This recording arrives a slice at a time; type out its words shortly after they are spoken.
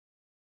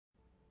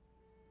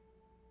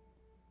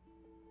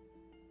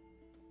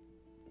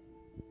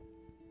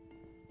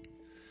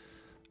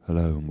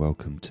Hello and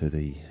welcome to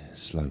the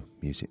Slow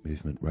Music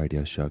Movement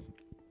radio show.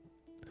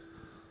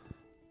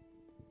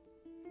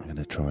 I'm going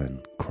to try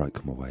and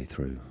croak my way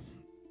through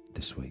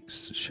this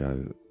week's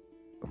show.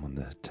 I'm on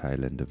the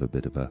tail end of a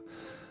bit of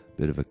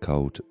a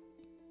cold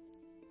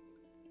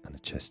and a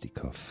chesty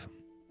cough,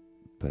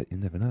 but you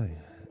never know,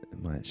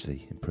 it might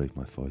actually improve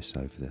my voice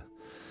over the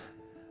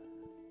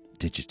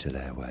digital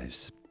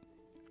airwaves.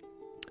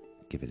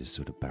 Give it a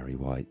sort of Barry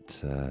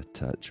White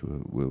touch.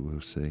 We'll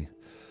see.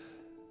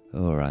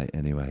 All right,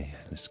 anyway,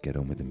 let's get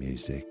on with the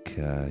music.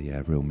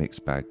 Real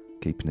mixed bag,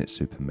 keeping it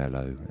super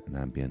mellow and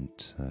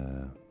ambient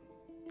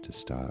to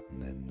start,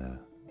 and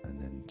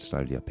then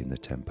slowly up in the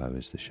tempo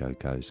as the show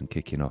goes, and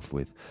kicking off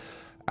with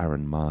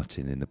Aaron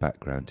Martin in the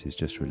background, who's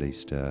just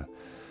released a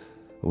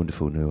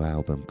wonderful new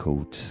album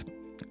called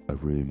A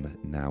Room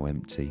Now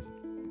Empty,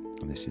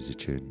 and this is a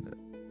tune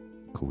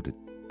called A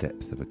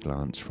Depth of a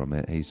Glance from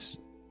it. He's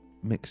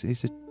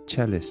a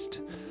cellist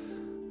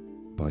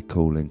by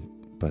calling,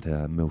 but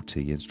a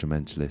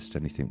multi-instrumentalist,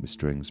 anything with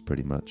strings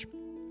pretty much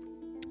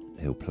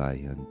he'll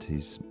play, and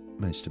he's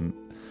managed to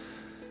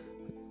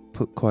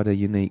put quite a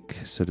unique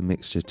sort of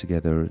mixture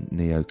together,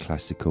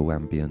 neo-classical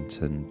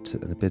ambient and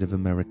a bit of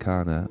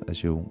Americana,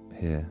 as you'll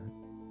hear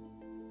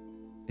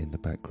in the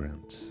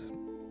background.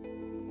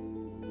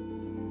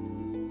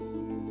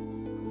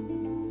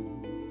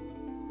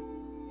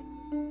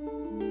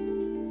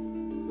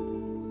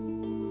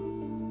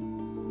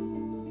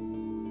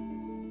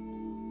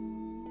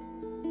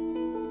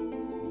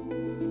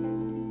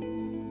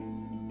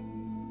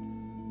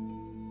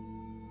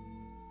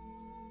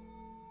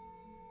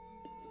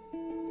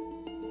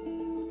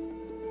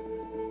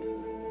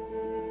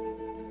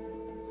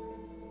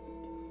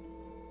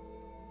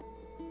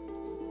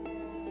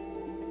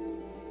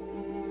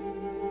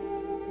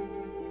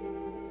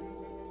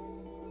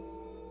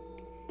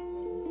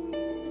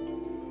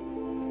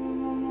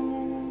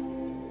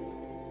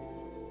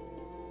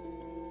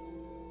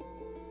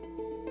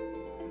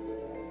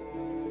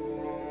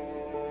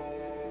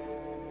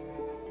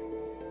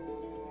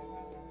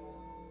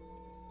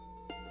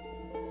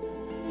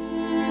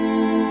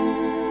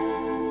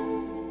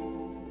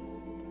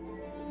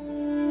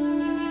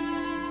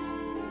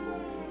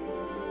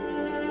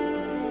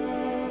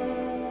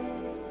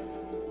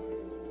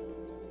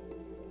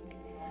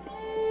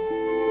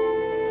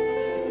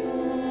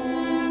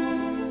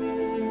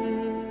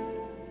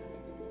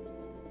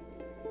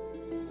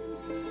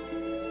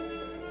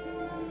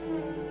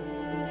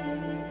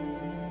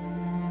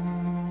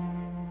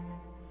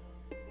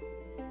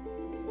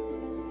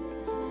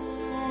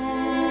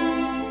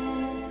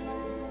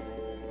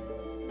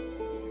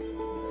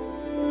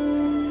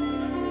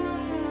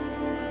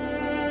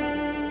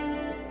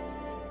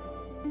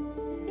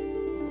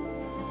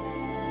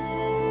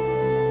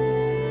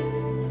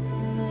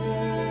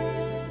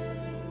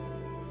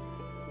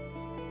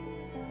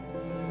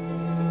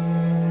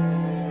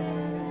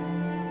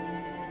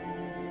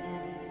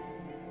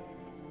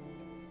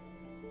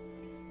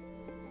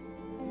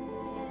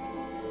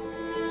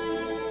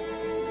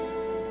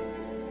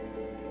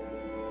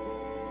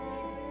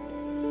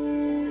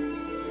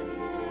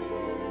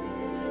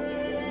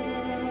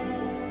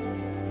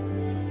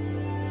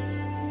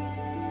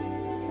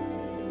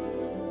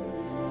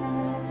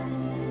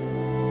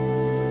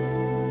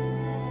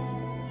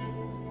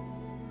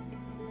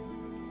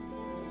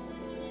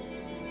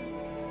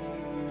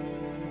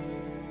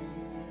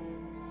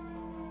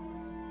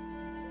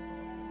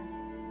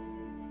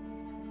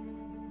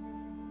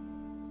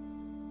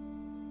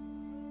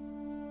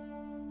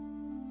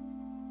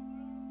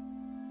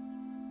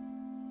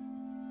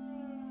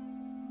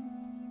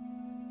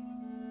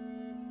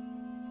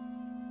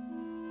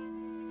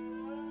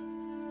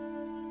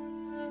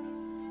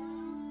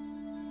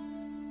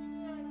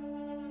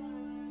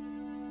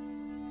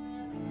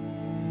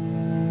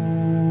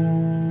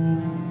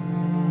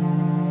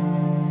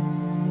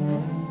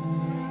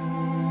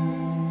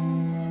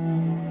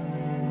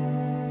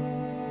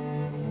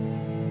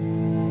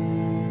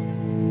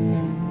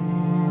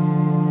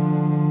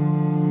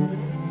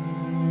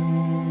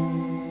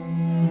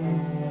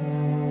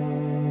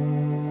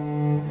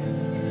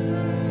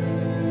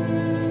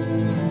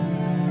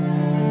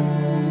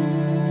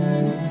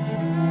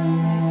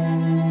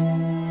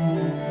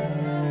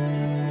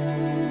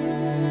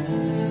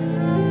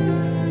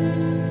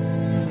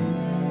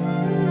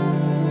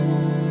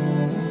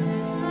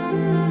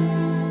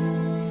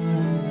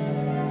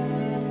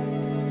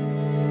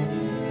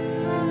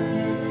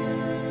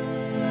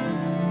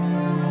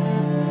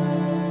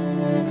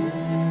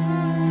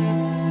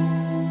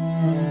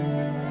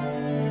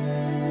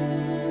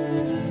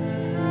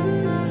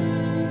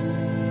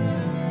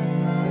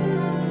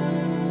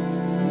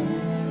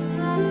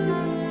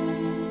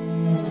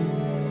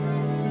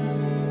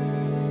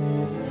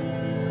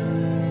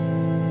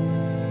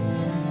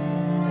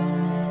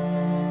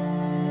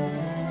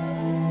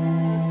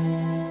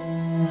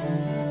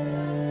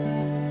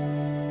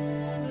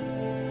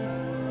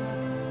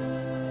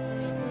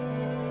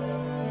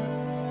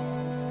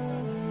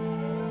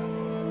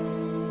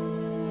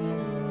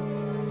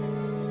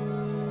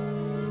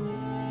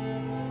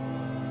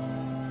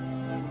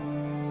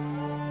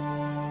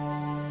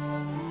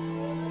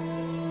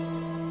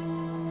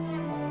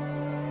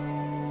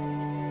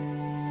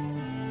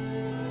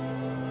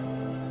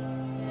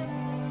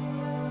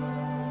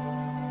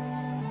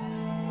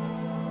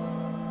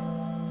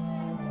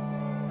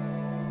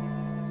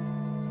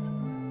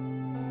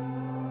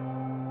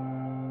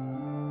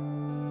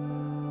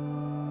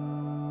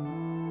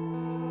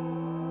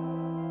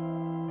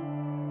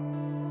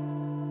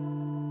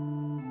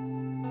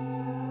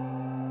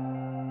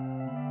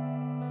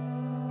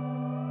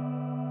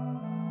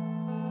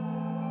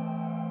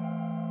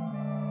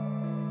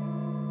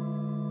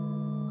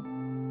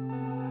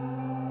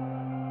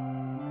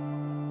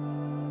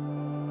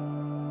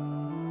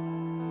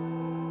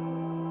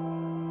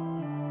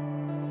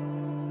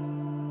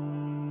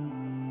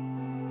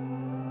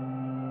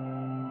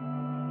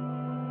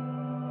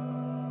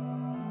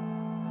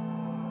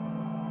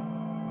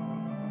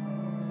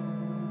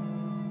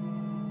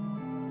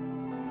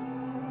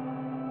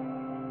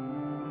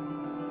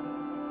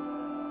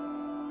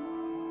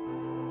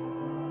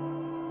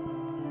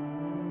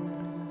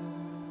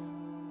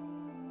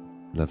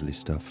 Lovely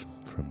stuff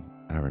from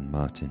Aaron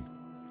Martin.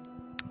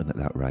 And at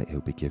that rate,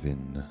 he'll be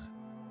giving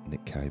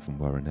Nick Cave and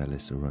Warren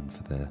Ellis a run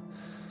for their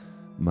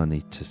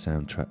money to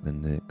soundtrack the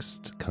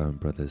next Coen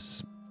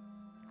Brothers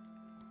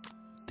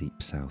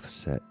Deep South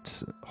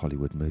set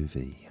Hollywood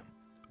movie.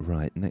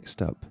 Right,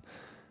 next up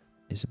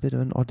is a bit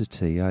of an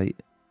oddity. I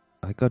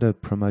got a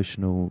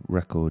promotional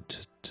record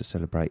to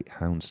celebrate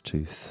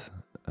Houndstooth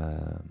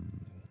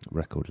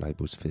record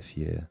label's 5th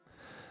year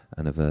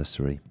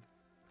anniversary.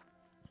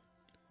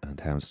 And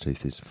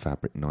Houndstooth is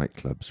Fabric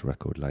Nightclub's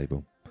record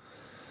label.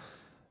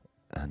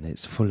 And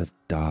it's full of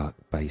dark,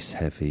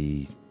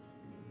 bass-heavy,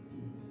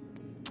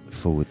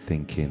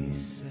 forward-thinking,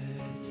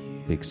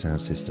 big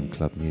sound system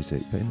club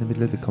music. But in the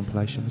middle of the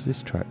compilation was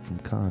this track from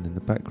Khan in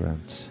the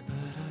background.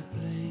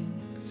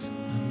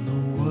 And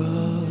the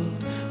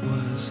world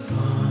was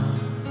gone.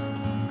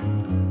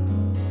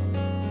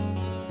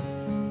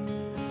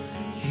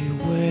 You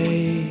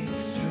wade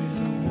through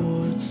the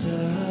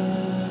water.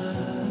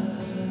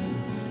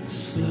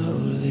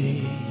 Slowly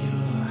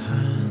your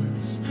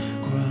hands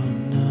grow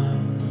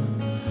numb.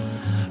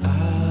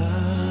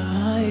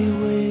 I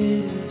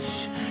wish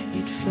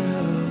you'd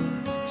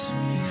felt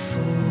me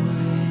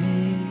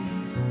falling.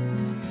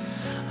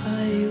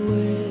 I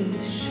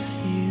wish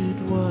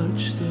you'd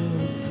watched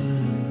over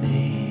me.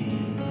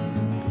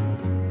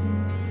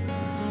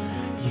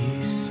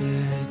 You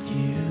said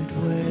you'd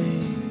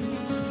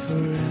wait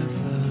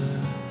forever,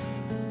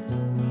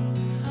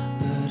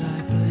 but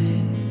I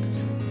blinked,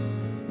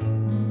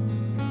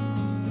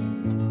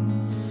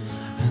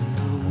 and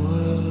the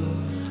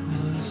world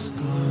was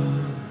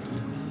gone.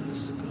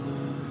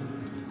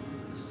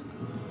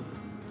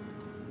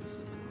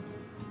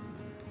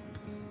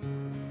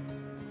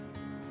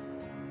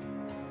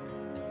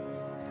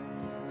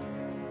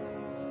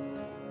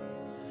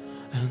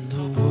 And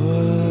the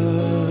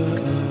world,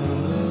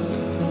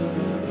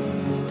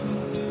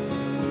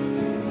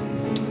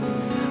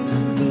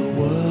 and the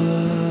world,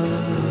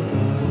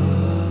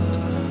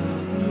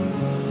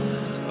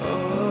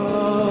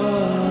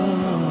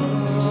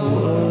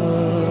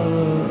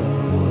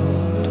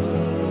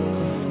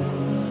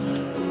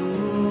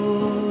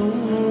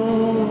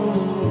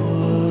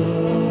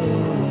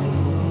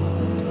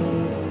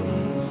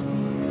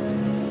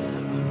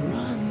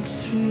 run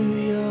through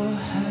your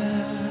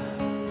hair.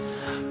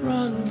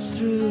 Run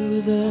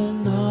through the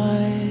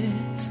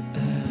night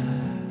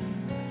air,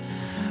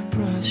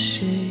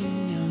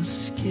 brushing your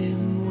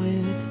skin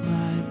with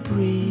my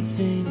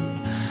breathing.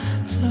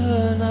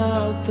 Turn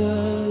out the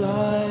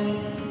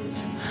lights.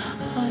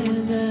 I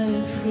am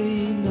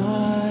every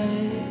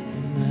nightmare.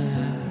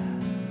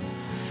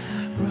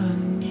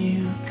 Run,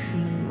 you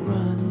can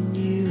run,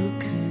 you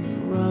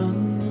can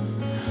run.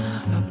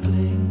 I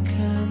blink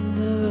and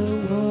the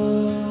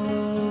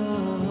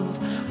world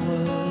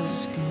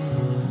was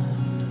gone.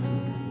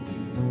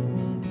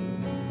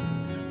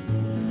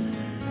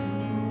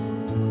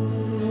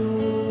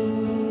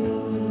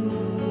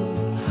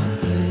 I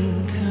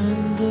blink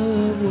and the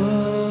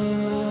world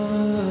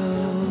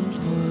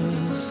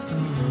was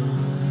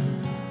gone.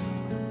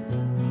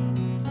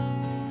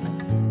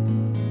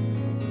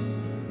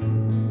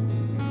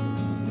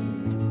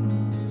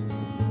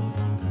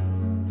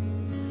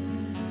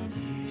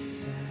 You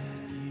said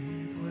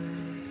you'd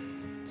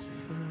wait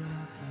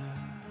forever,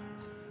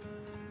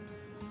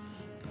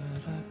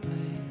 but I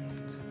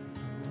blinked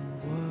and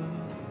the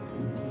world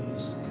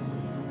was gone.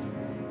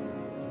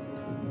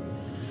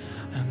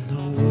 And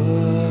the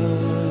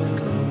world,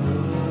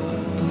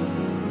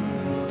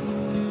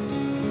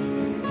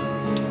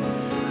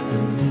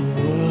 and the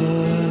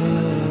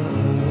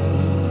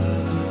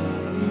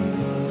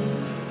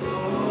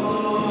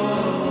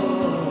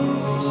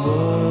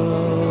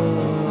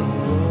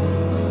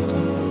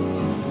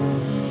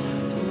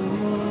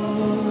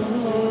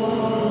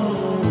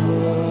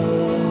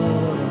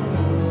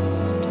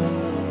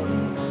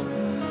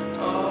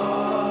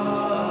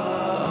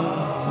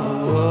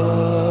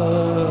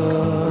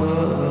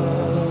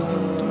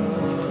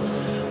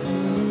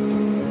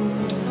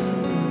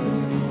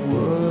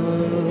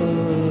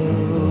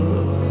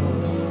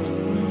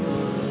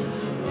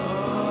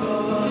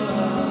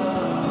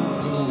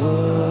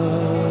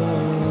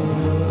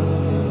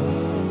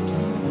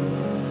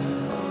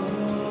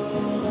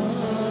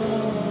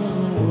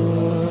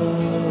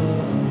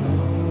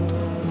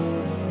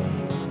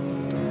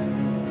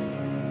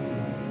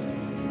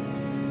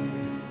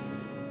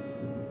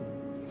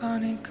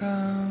money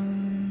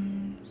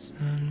comes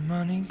and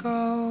money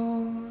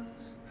goes,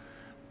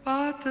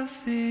 but the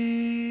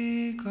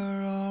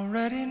seeker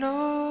already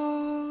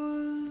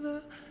knows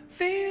the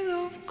feel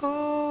of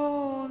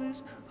gold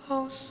is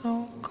oh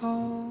so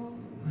cold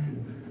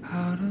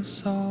without a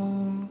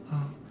soul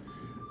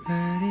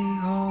already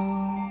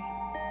home.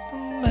 The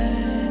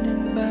man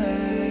in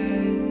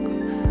back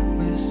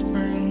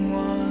whispering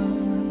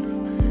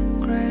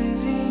one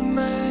crazy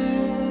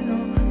man who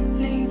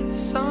lead a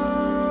song.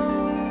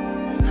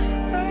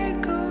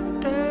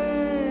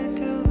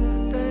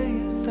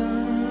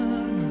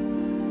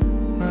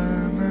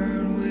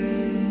 Murmured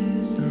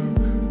wisdom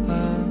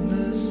of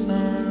the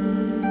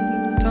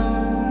sun.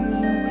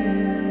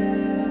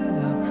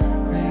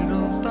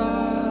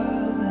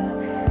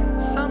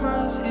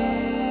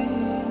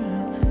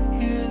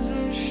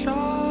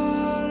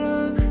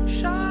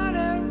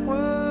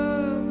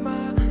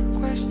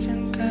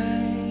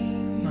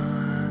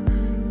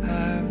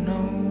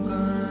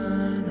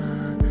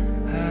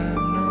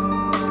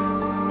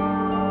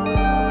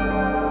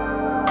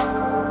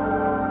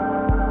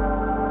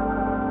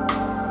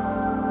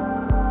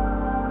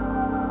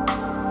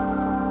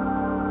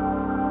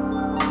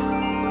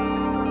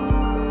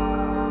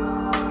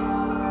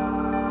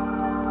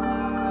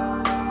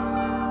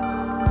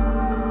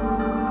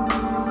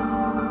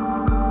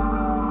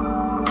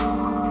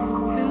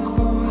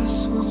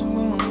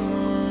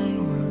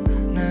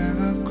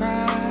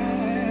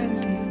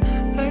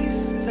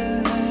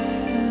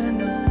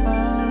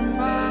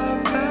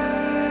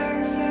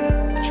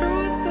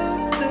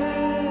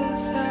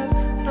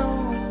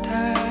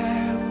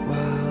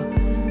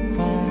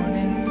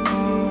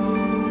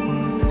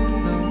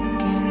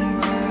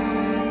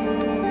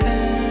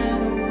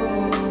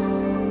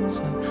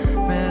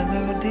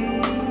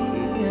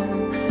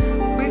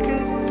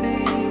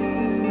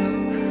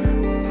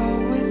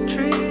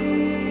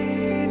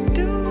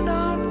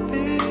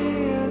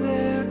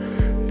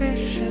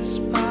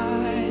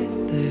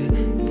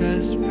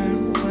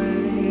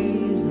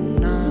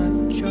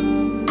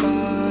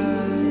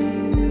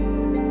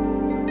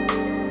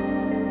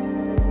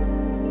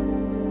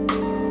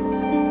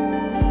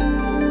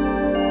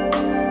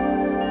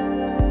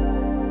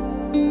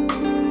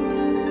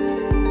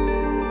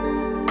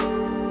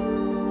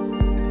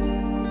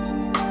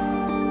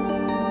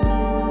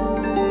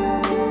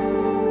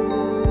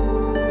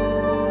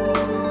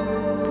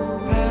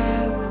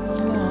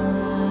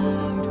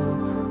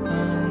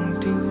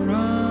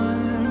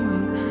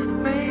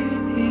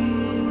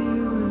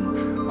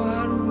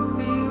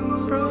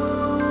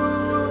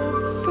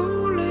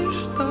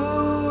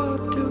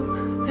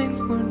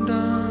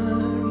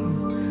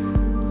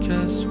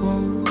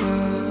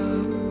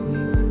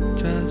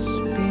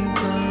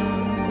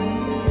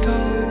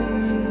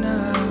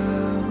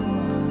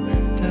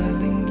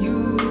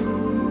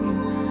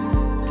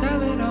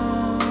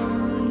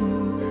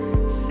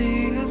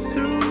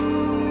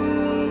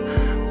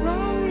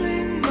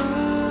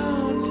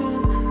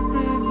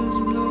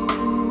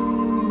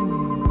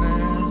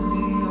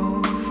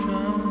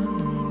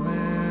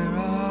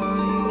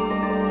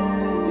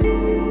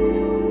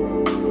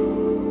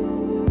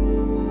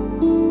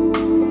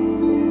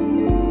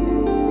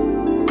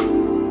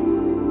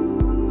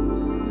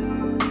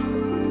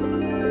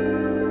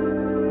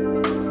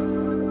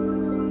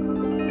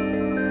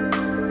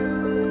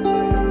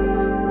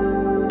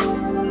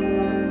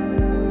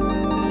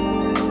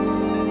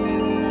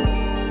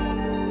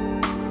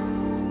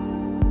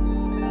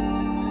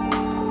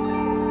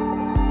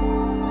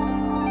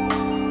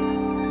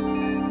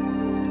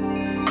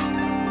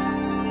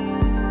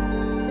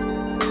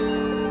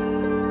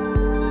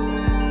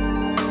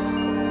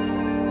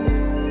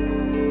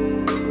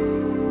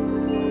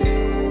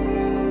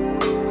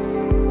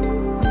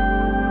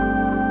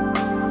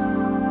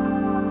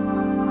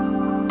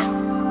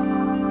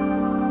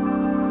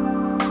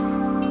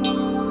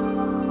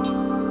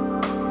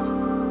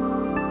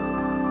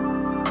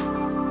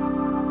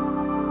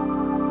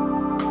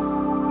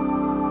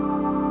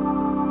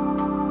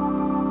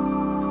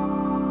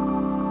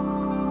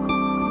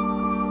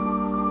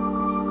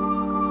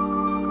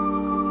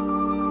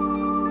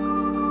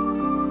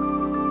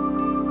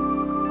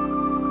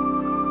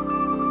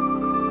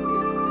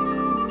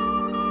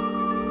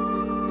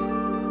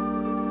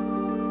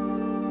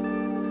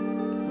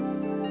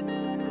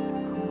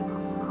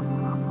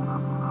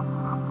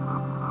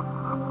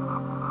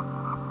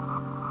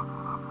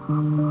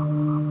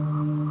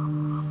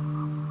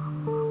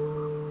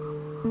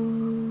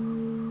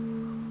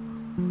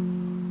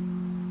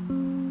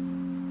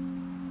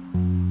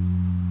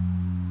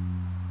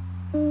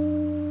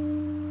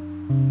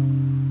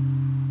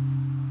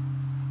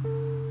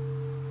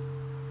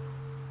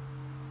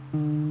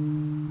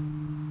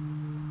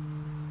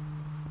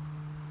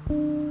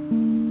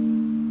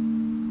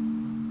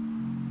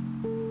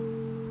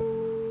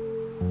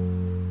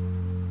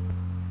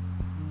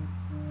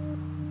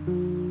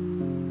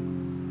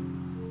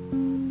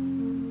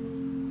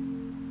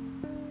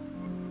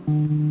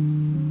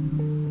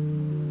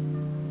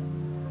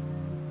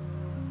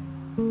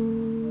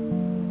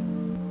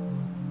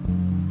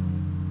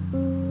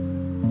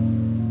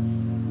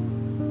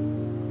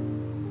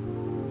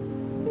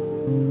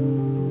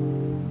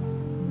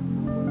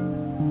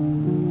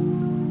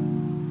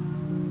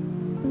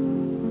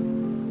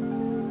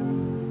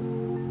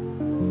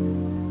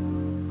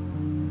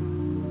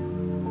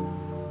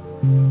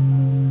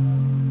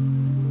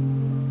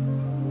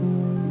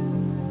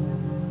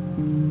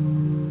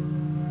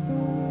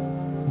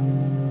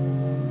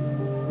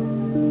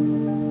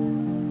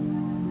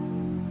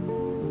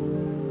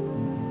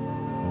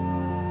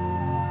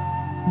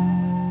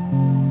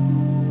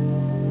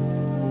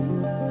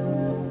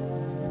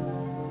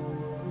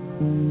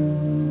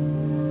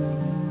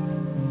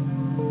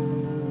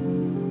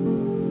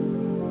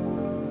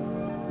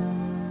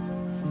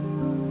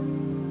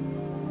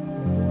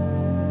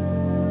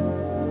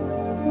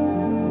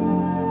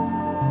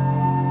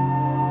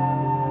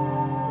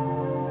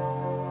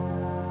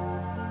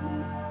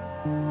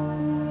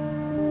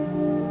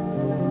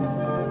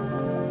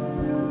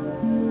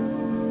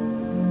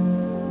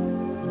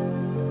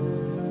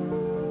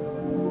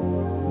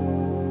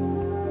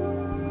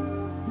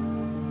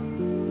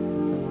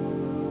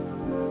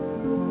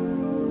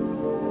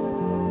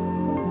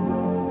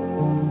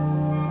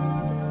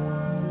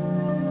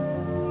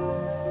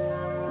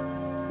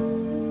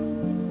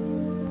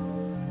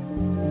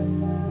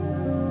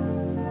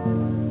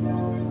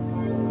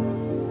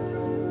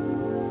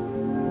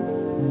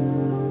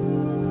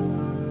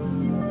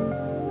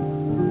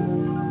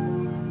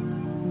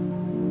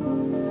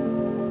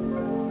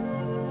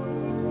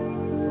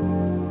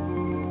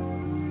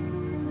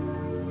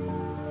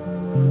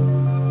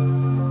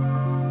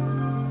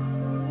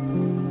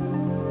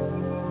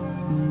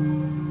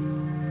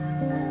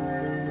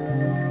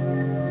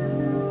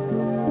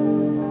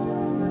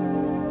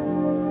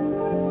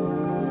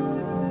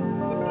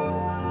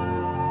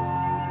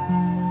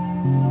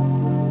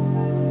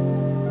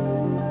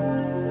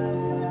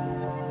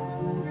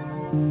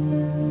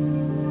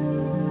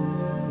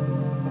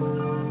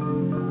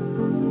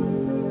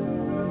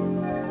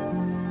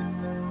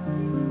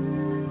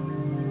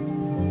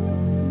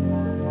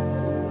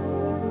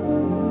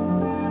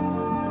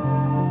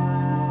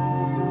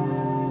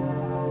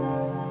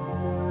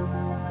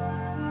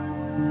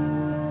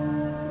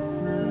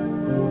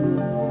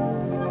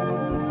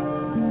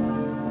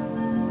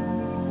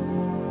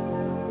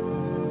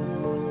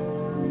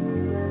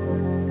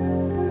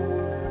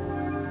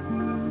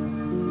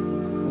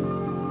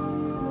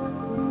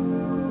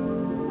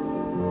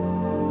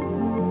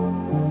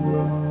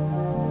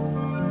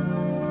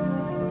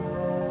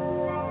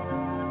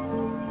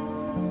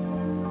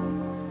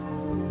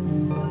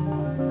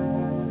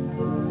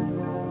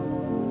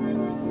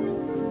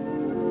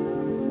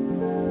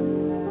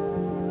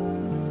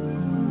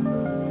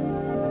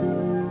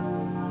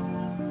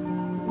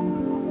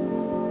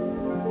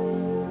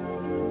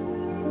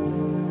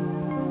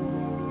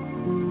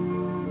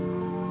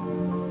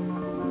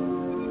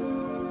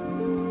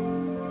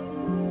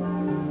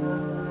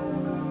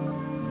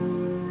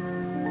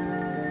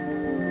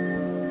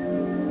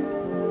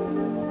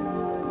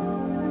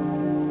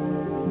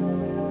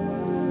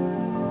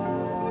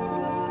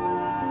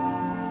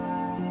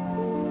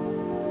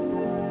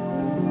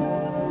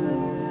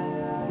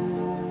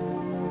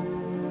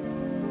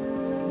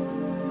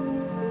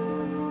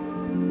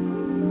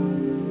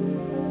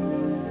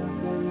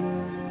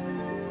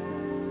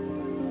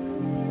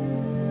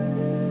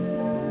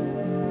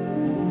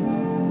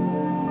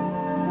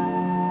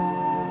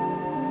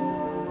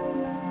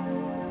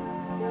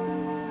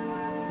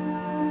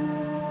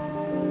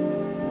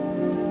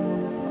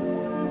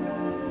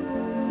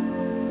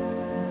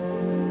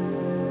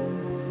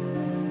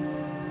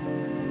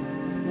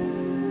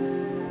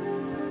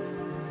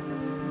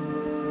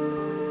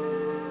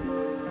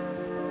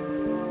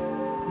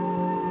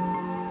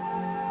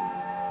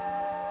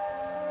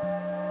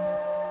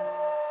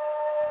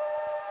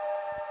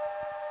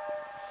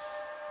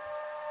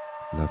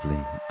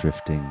 Lovely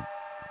drifting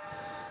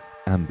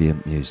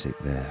ambient music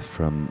there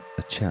from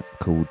a chap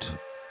called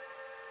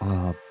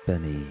R.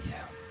 Benny.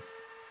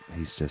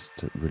 He's just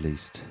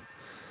released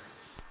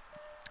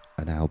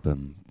an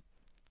album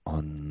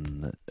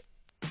on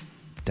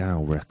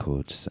Dow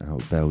Records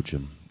out of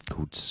Belgium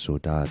called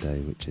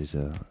Saudade, which is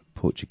a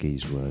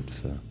Portuguese word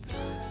for,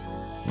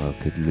 well,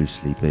 could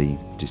loosely be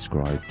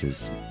described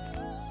as,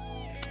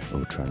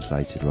 or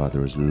translated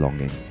rather as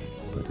longing,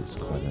 but it's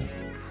quite a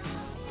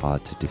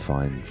hard to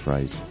define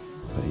phrase,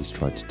 but he's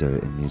tried to do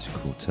it in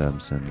musical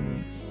terms,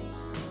 and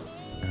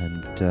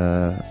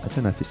I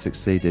don't know if it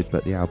succeeded,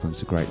 but the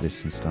album's a great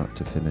listen start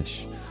to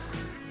finish.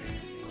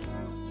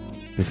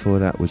 Before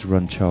that was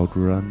Run Child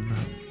Run,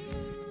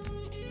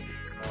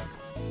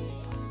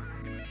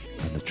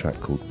 and a track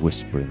called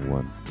Whispering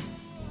One.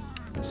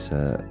 It's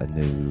a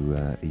new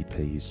EP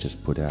he's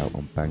just put out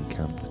on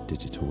Bandcamp, a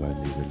digital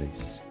only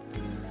release.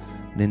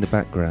 And in the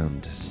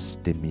background,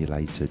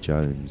 Stimulator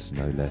Jones,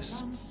 no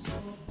less,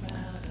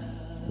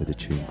 with a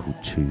tune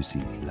called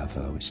Choosy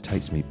Lover, which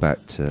takes me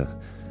back to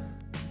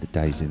the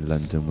days in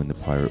London when the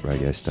pirate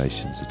radio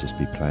stations would just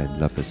be playing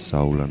Lover's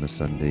Soul on a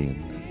Sunday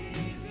and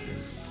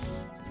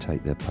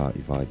take their party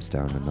vibes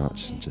down a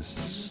notch and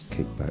just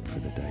kick back for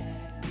the day.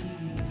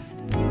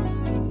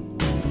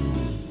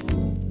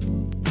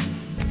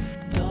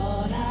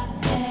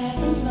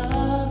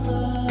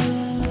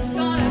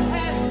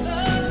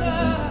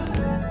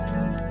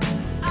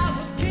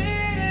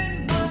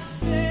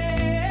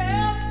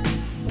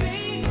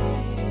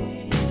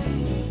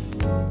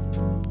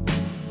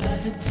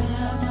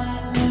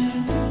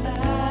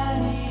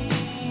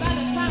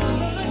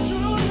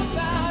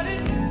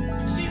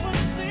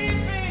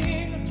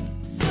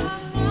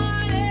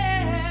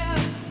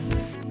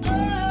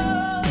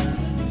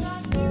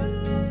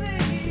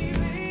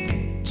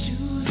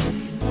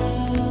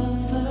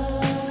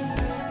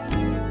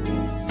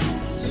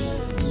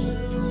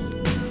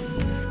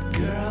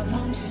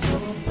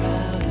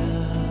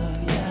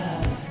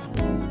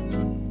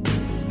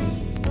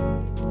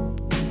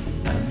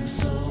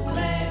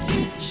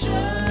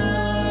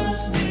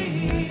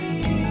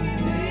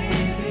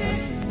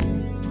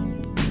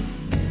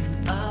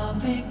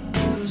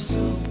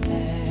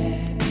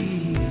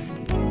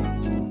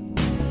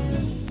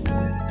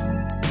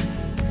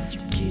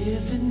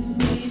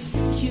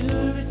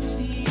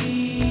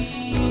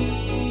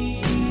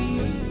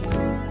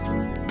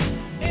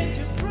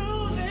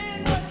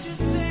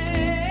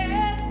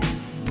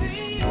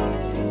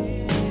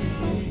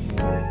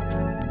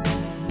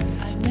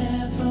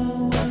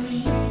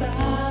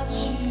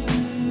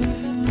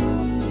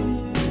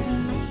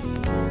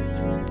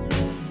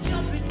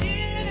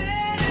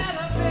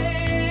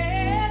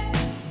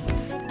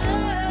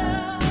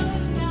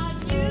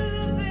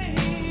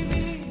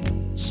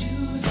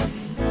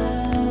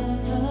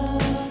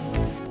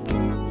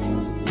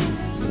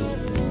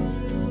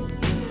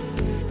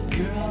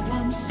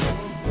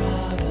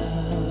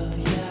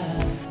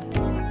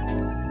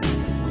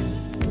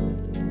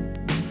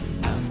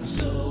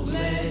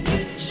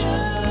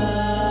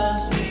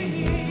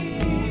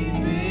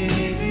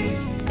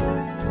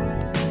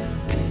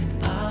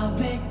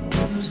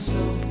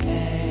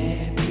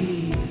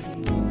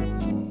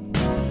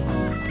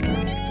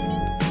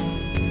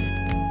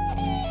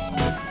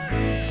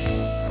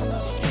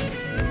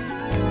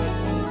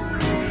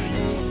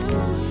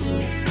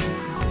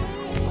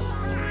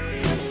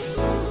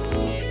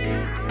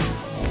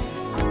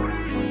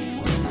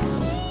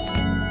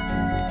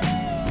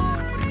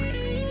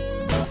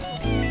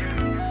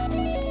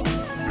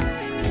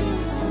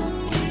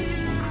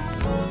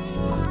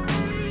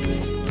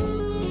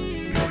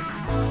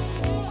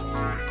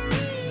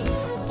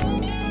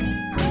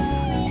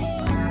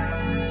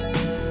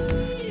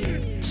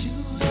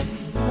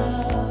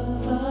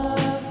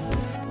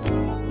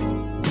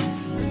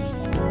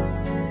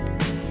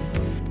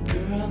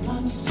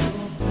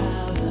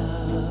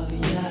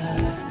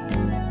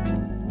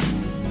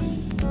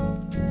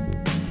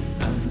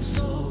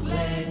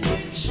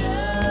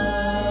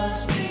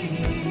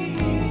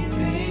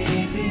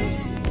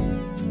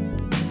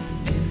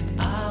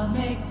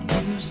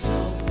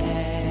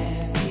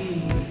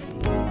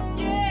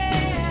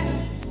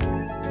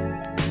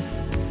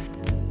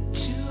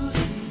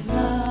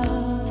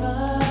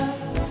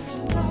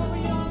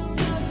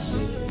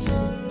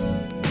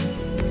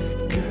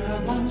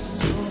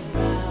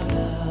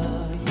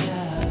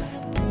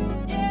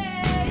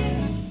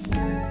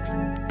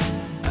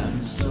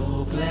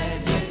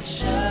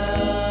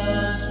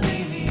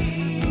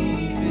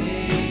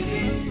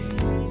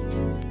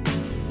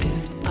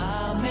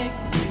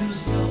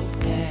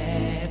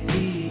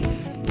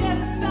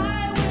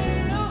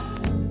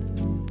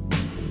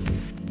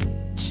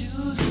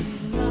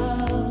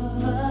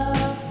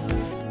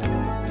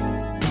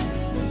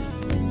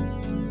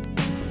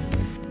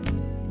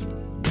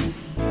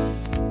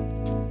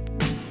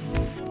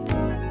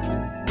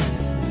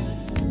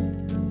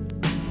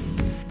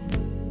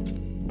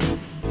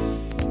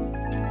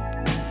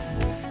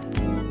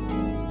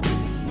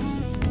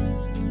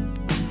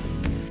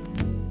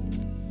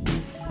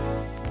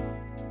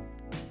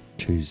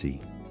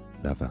 Choosy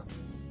Lover.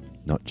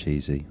 Not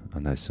cheesy. I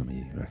know some of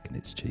you reckon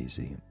it's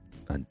cheesy,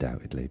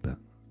 undoubtedly, but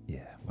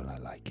yeah, well, I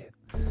like it.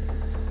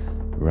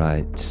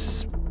 Right.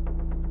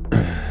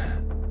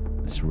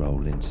 Let's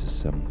roll into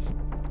some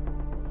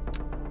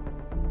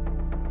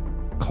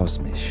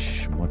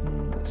Cosmish,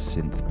 modern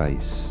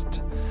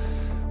synth-based,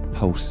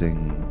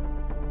 pulsing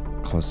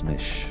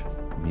Cosmish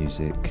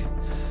music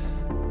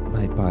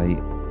made by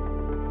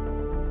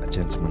a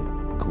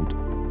gentleman called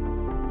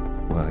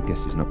well, I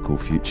guess it's not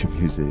called Future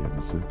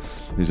Museums.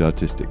 His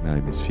artistic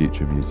name is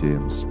Future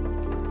Museums.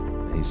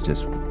 He's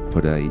just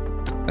put a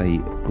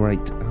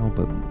great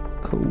album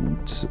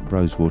called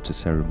Rosewater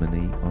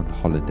Ceremony on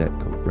Holodeck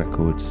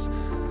Records,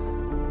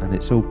 and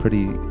it's all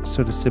pretty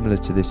sort of similar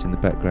to this in the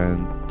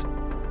background.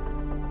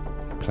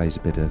 He plays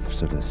a bit of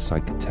sort of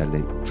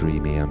psychedelic,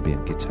 dreamy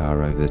ambient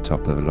guitar over the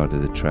top of a lot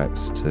of the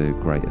tracks to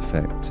great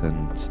effect,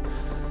 and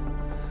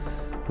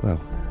well,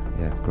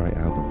 yeah, great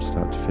album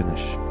start to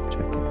finish.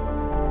 Check it.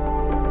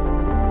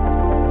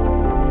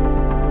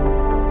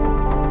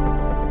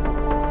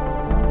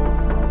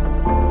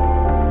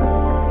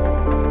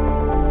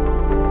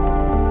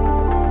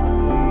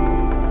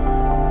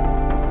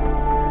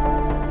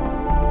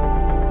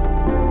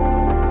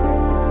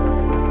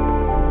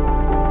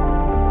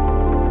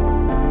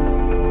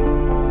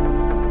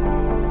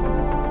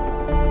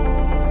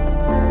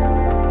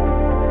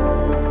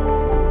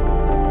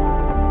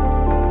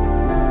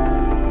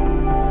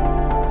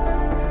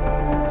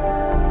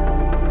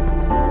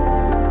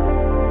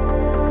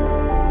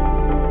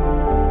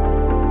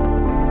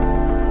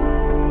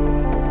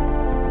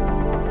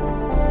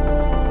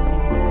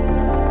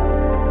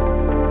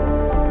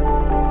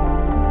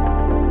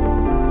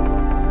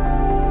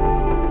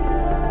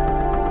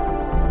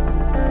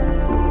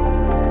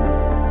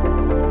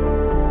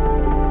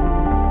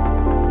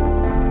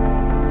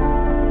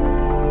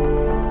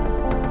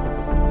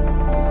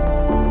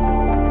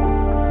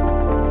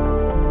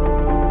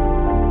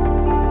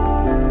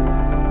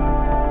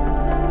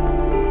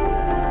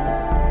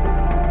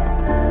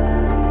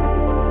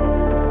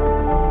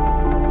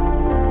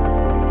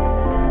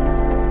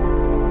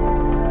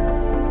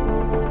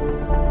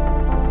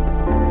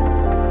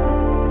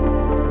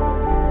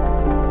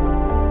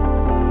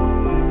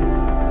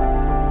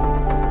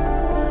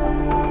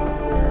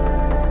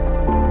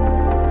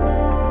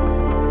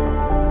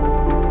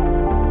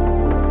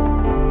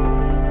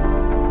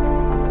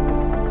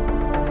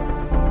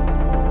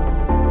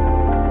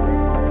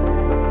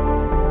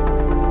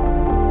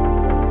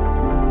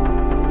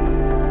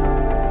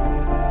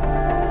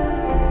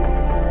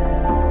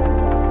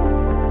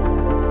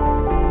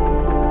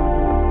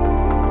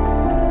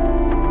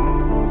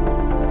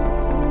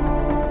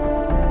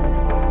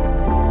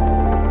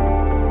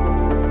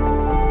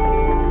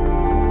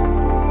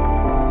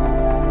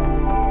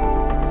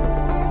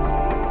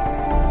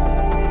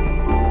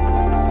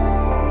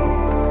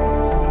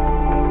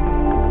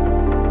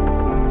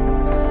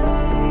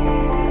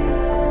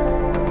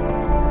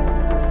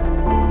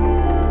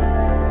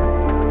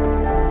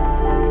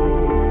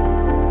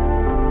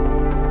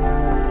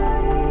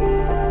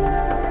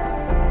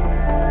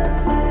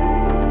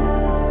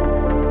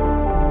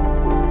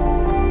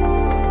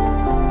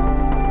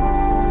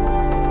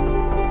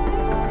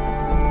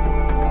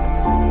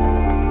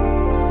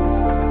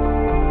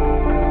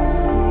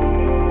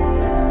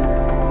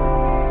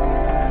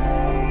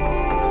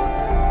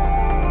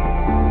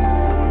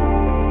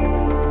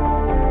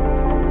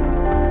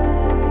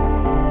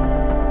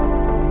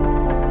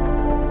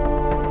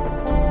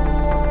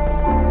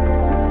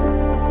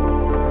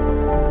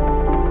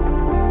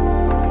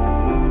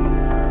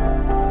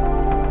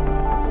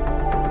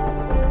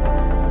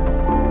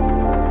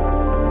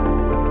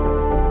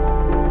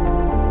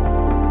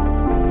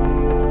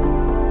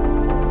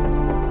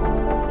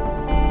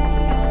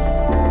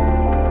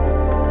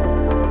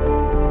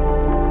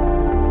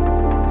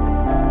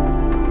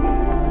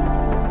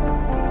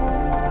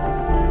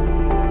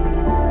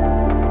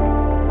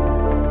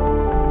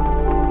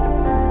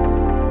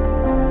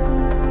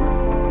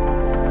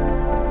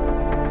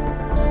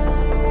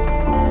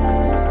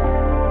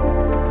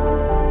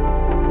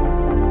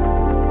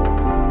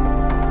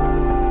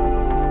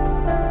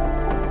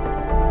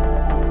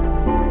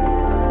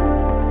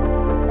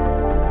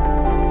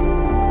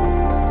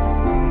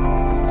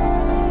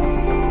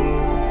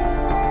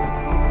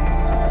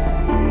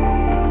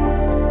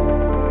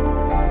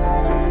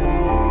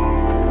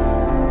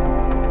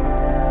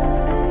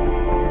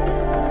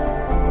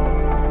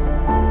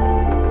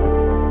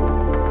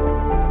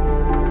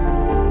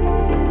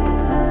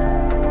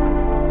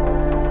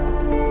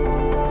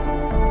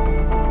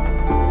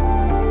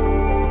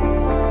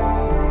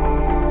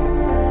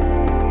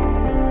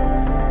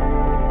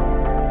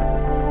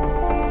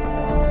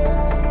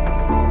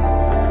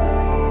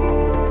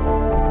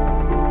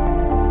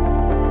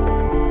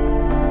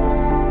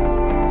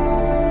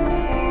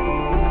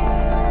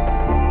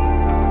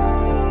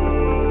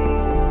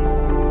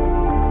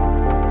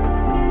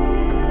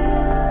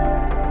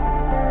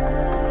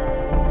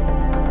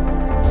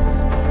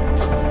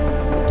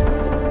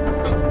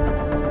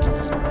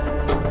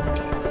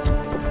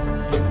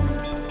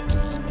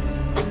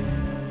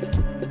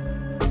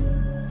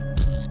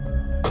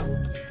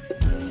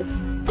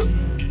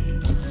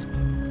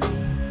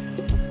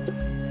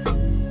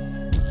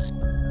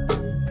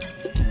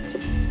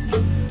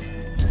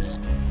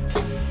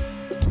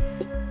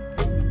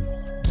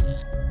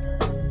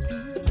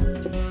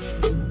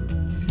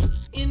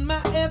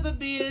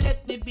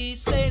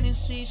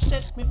 sea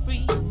set me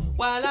free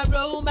while I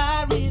roll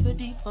my river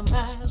deep for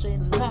miles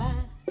and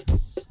miles.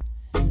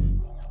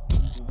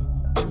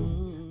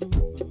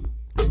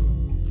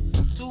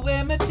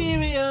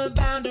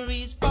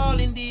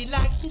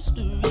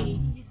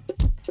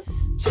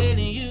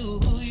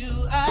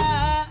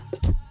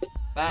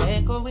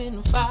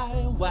 going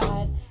fire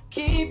wide.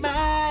 Keep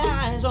my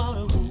eyes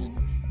on who,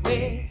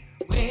 where,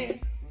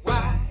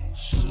 why,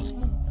 so.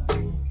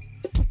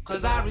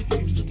 Cause I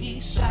refuse to be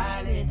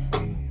silent.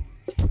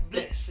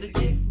 Bless the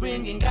gift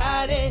bringing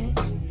guidance.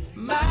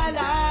 My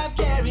life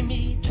carry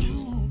me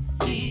to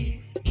here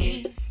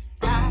if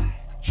I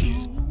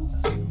choose.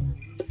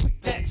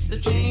 That's the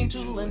chain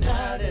to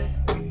another.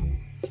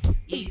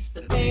 Ease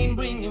the pain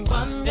bringing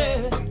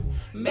wonder.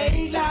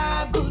 Make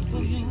life good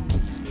for you.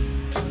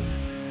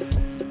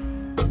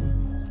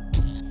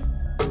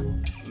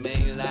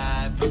 Make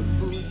life good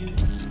for you.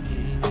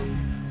 Yes.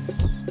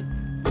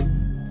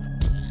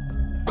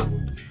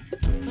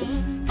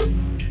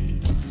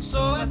 So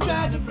I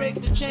tried to break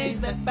the chains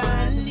that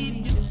bind,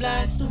 leading you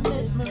blind to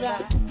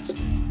mesmerize.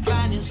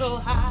 Finding so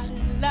hard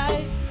in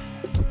life,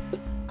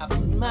 I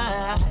put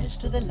my eyes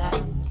to the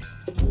light.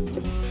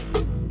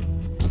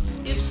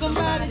 If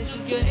somebody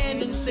took your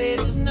hand and said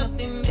there's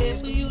nothing there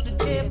for you to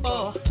care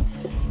for,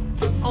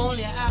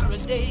 only an hour a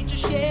day to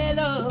share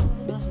love.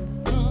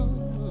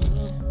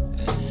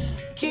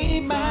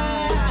 Keep my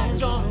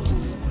eyes on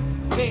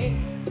where,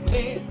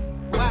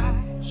 why,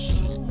 so.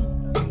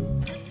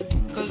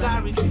 Cause I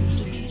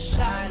refuse to be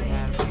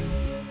silent.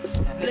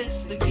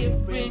 Bless the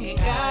gift bringing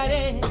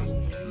guidance.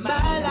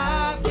 My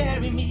life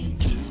carry me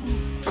to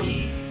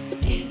here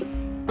if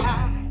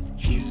I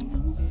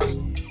choose.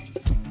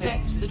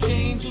 That's the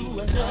chain to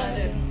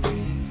another.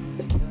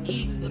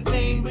 Ease the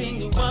pain,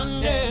 bring you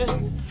wonder.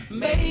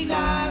 Make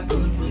life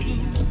good for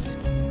you.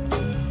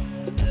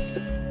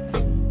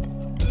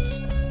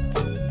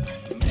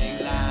 Make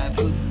life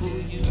good for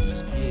you,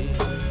 yeah.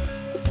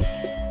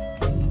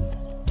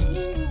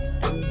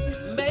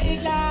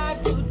 Make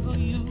life good for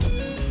you.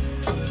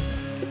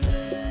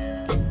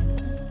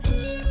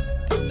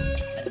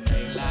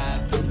 Make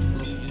life good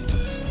for you.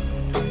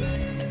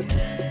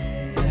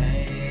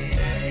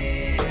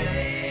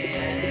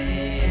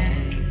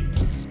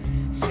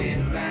 Sit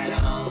right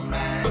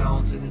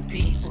on to the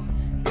people.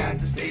 Got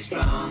to stay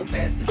strong,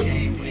 pass the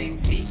chain, bring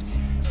peace.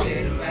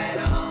 Sit right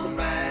on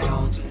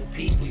to the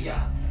people,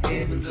 y'all.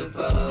 Heavens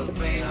above,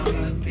 rain on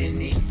earth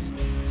beneath.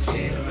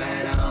 Sit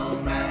right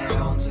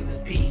on to the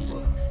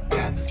people.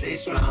 Got to stay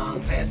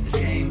strong, pass the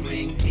chain,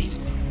 bring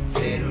peace.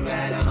 Sit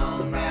right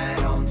on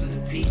to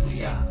the people,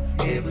 y'all.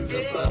 Heavens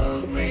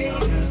above, rain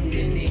on earth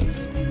beneath.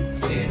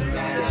 Sit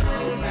right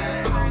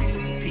on to the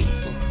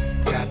people.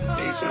 Got to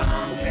stay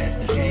strong, pass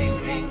the chain,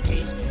 bring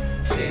peace.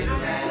 Sit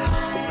right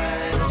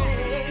on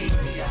to the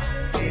people, y'all.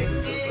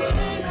 Heavens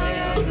above, rain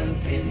on earth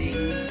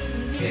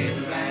beneath. Sit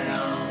right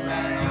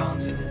on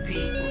to the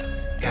people.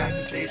 Got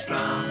to stay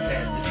strong,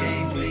 pass the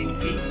chain, bring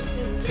peace.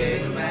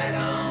 Sit right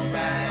on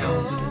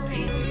to the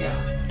people,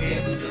 y'all.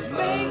 Heavens above,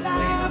 rain on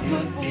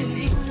earth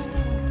beneath.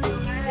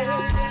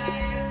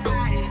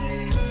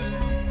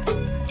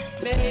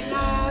 Make life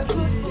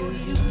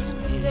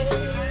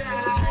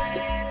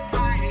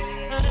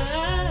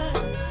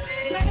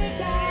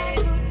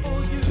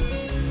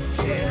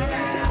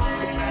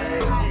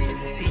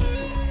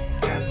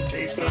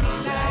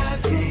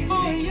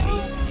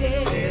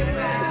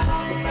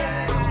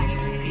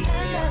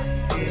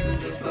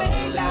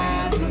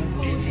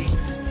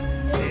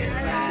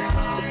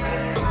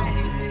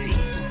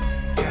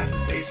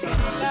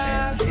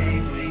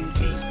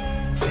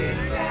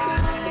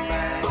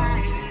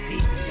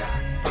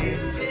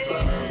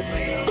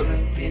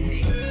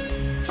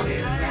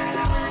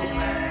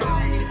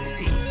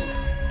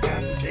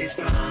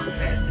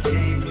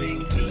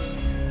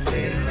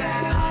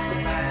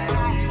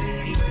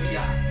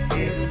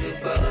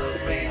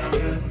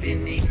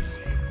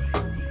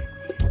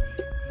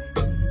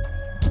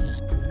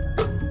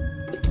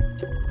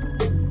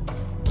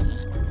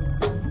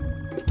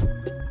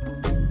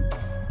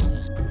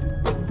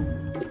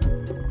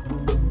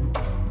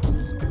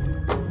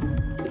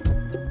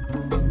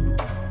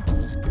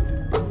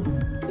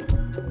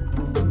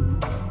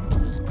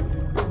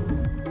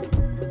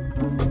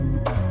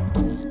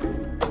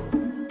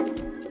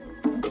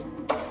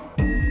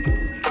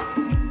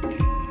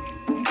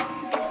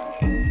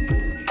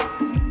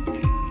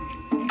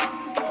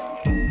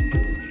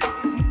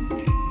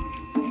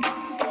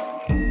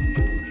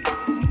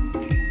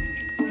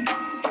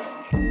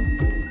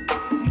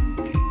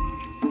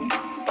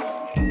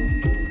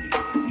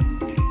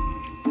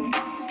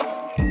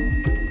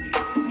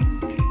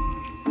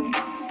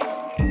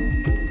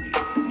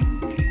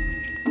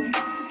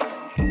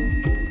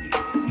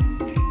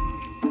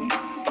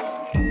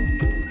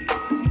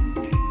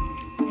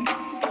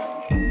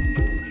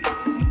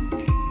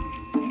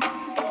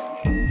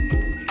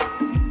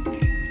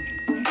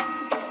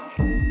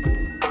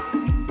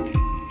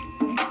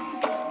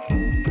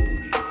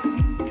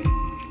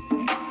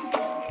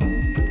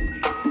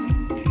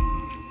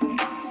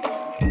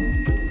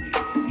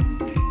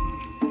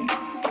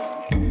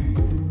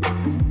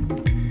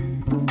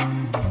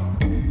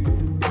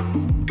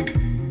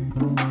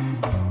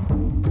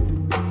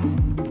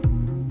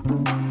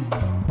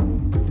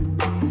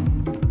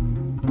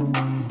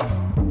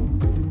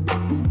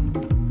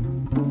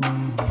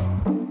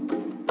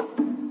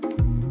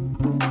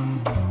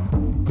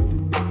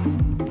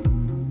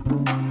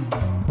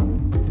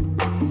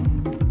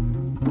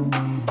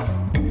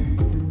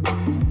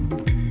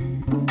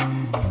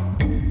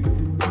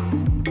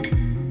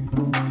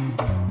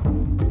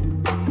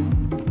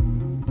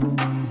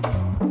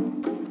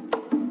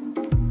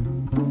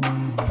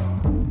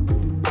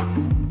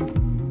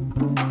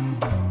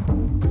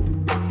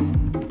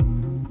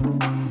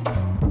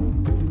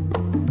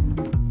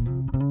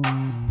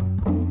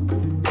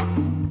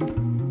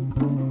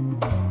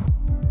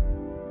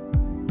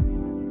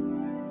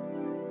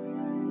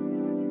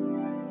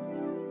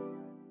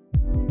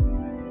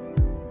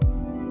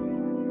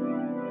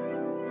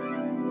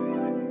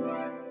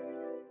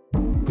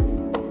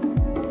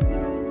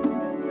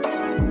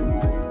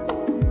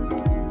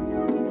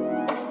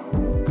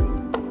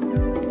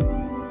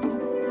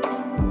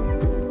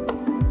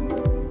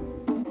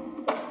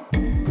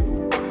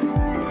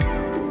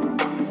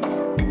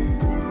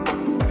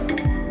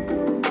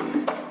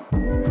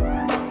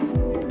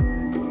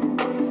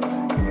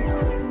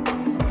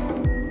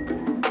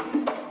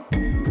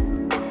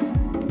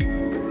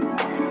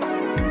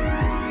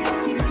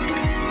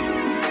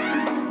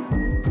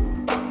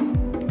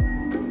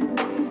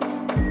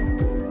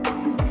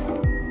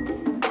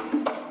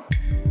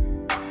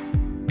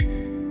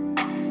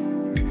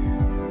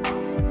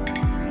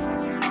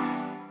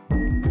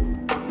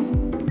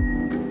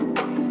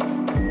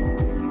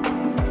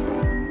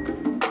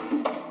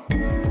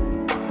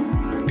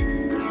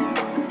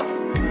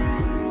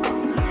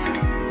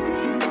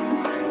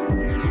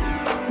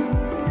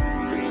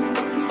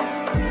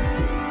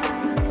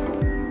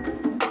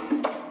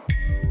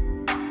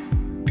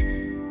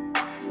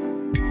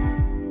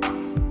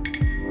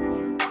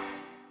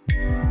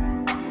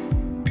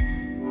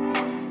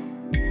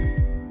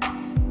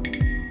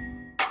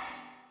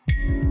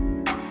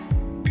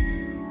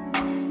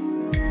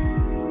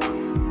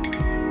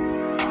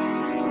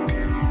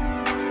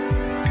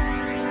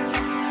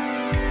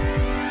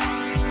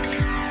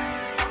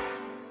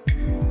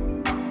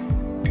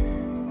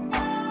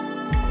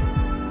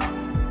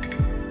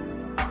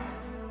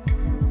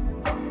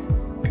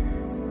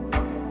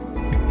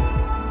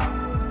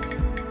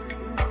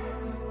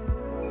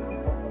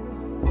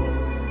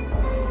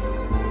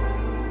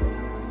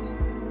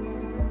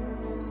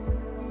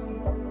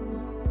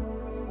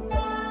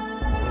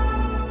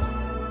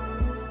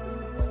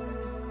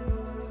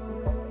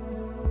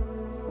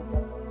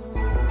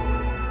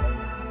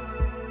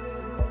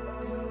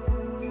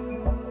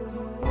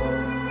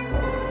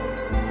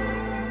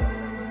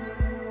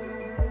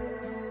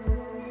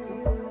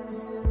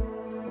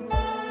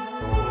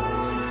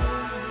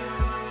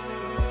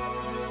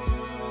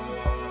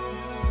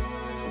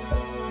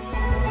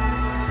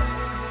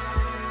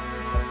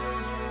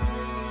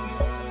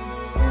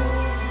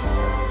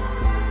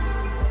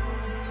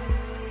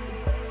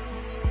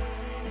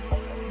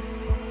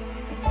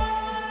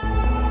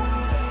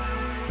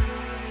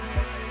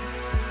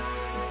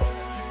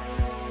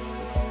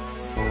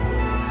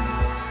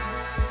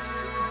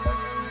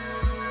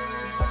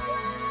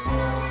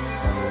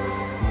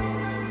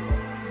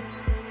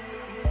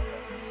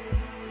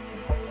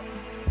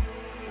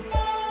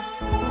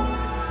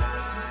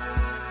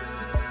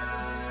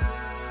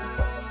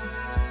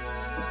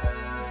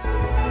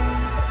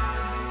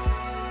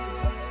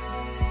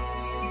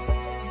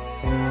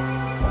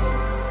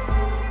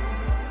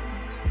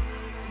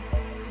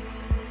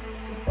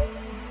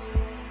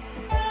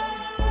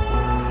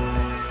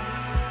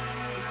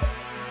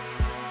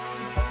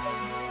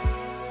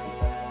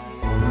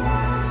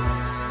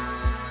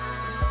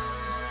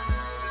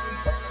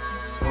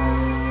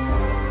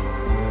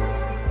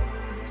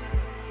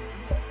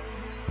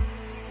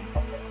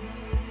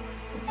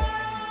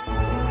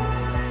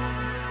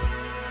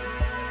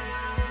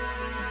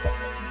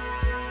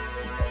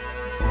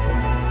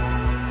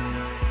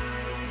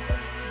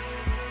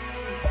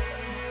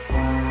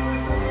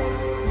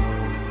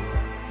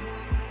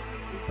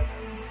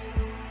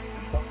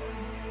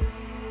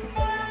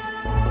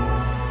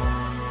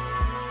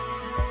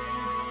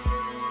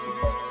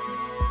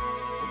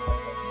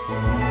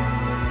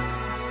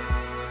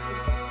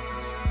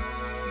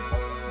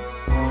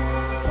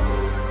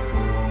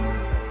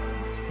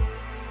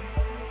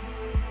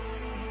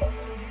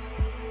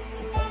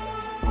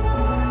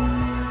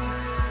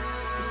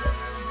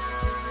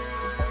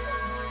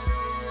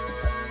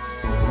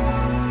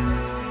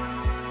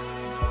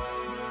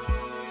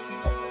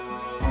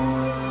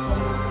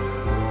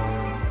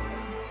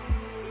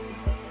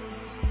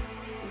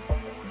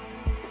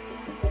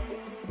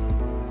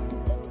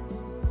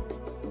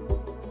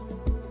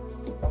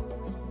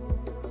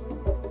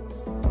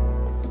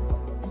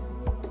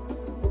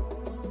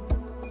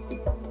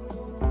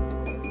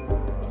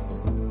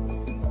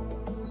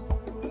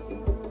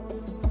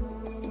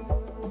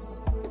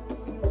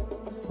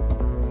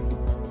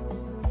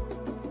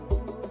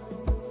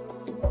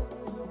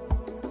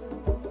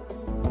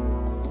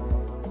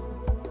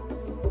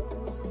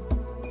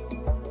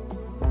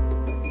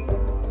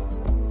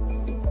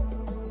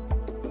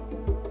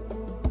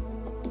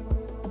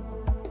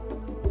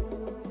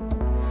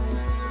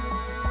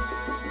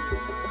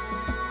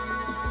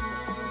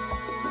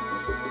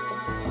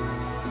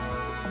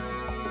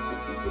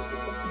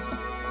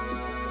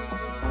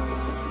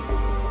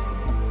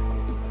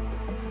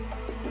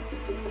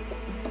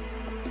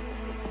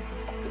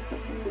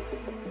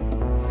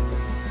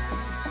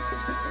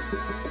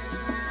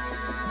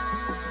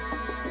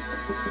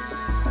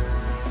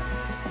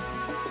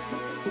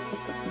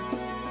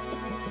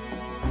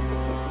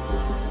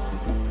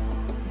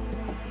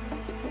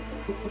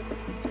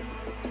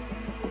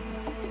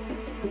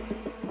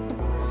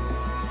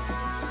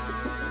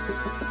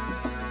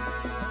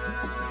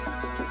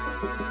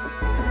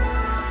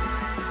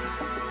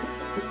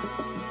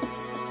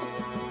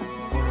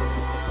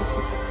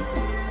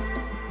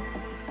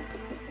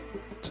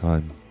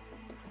time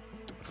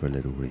for a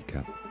little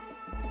recap.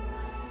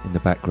 In the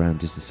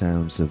background is the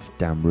sounds of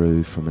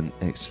Damru from an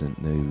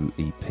excellent new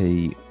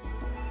EP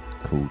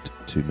called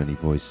Too Many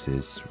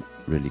Voices.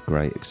 Really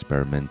great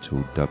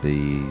experimental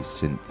dubby,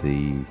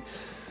 synthy,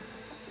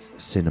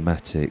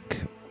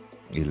 cinematic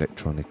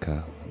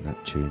electronica, and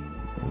that tune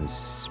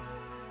was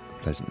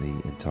pleasantly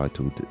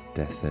entitled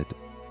Deathhead.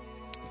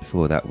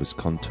 Before that was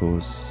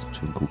Contours, a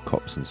tune called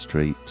Cops and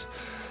Street.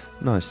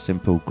 Nice,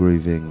 simple,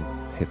 grooving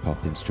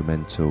hip-hop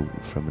instrumental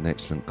from an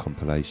excellent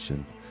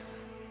compilation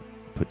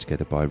put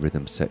together by a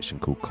rhythm section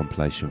called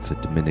Compilation for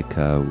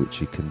Dominica, which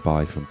you can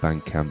buy from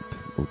Bandcamp.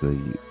 All the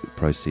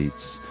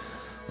proceeds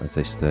of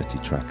this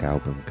 30-track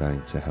album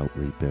going to help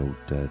rebuild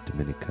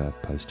Dominica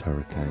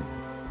post-hurricane.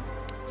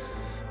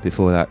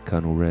 Before that,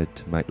 Colonel Red,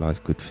 Make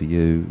Life Good For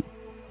You.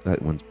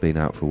 That one's been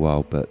out for a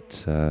while,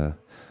 but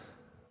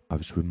I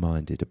was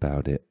reminded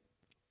about it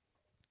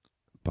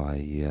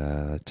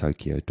by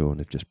Tokyo Dawn.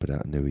 Have just put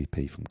out a new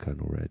EP from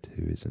Colonel Red,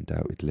 who is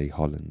undoubtedly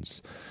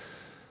Holland's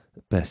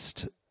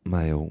best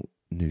male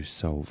new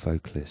soul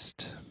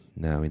vocalist.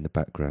 Now in the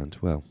background,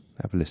 well,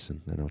 have a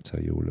listen, and I'll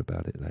tell you all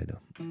about it later.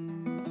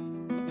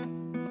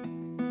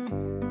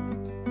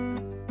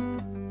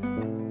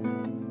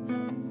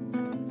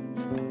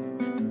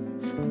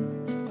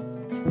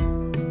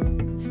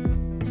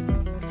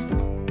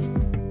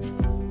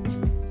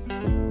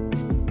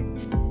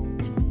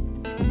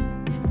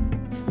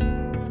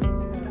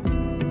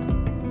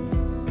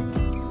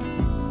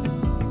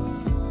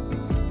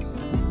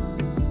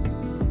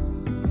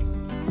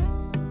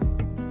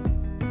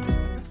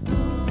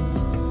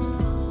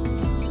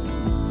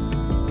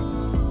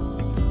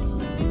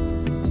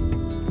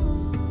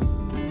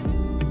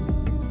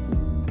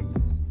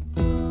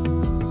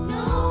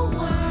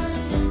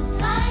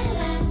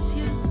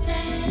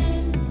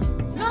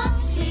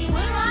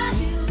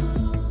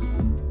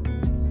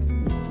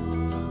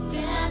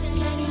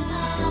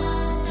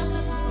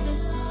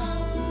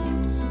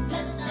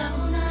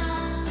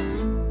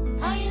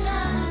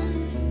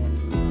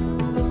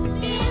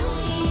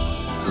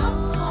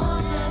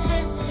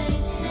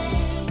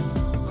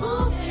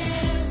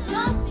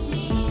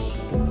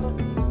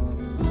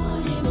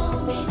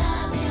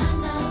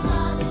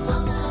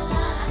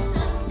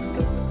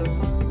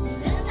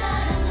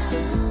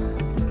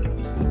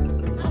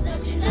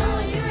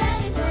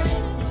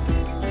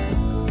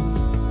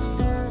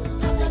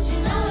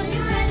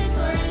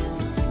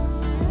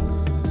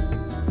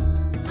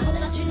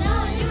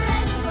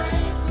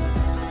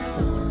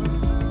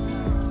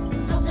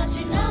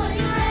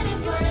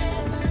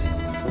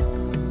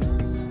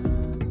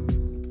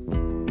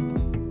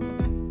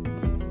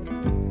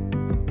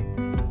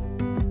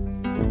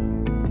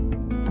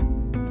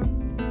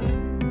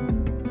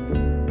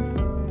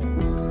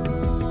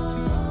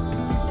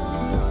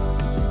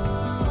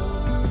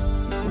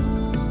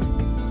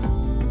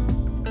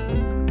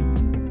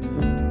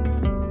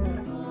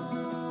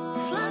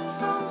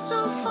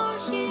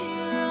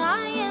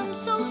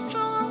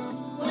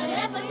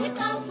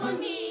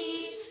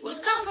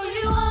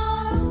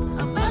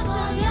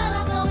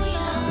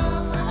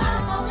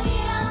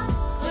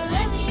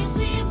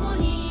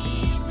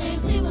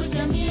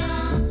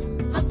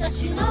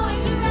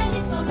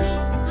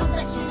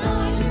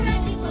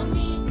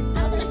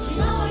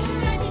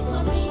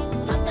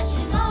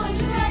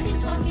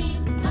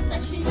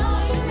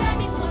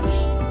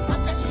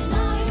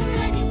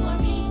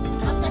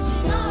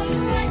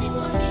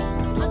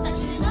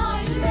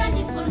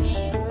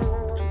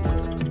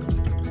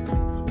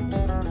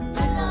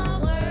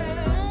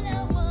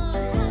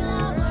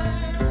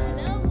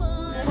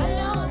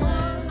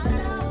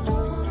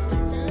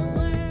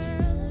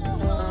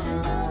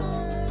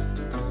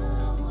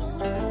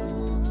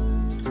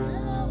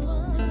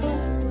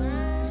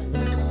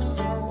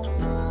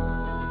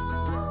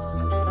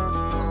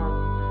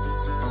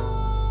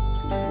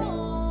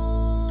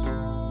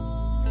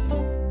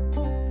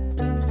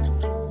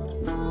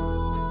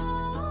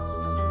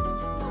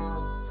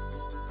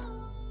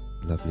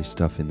 Lovely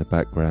stuff in the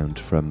background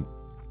from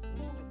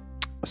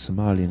a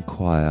Somalian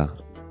choir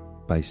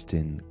based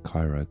in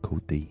Cairo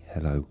called the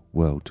Hello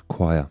World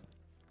Choir.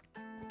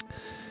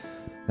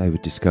 They were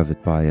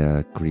discovered by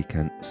a Greek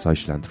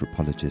social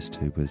anthropologist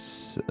who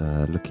was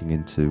looking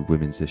into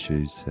women's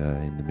issues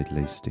in the Middle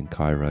East in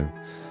Cairo,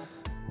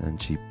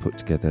 and she put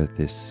together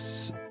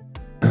this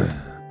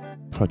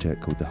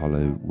project called the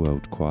Hello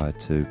World Choir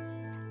 2,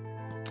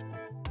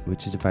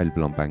 which is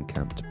available on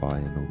Bandcamp to buy,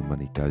 and all the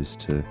money goes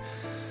to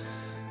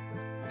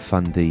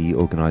fund the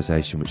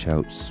organisation which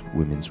helps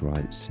women's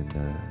rights in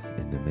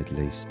the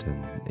Middle East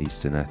and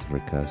Eastern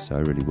Africa. So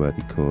a really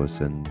worthy cause,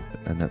 and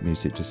that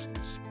music just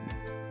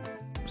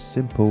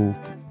simple,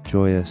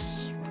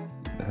 joyous,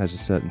 has a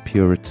certain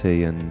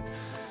purity, and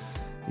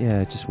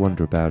yeah, just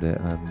wonder about it.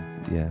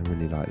 Yeah, I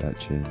really like that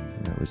tune.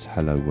 And that was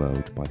Hello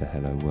World by the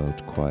Hello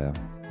World Choir.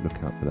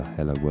 Look out for the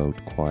Hello World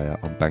Choir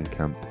on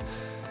Bandcamp.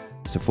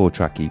 It's a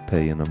 4-track EP,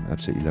 and I'm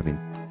absolutely loving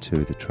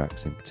 2 of the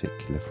tracks in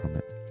particular from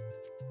it.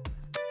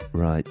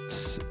 Right,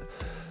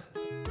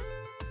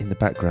 in the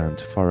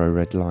background, Faro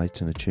Red Light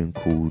and a tune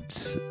called,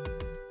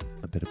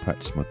 I better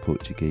practice my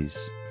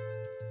Portuguese,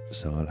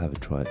 so I'll have a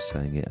try at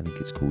saying it. I think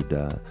it's called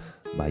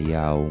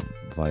Baião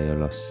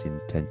Viola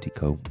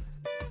Sintético.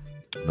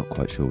 Not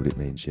quite sure what it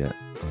means yet.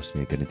 Ask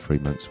me again in 3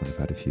 months when I've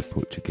had a few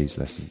Portuguese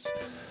lessons.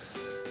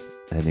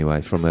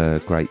 Anyway, from a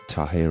great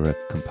Tahira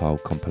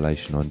compiled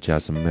compilation on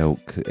Jazz and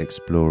Milk,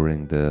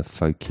 exploring the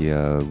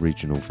folkier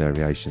regional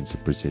variations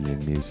of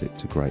Brazilian music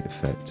to great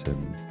effect.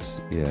 And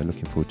yeah,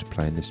 looking forward to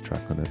playing this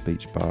track on a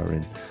beach bar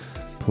in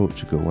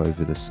Portugal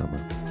over the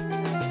summer.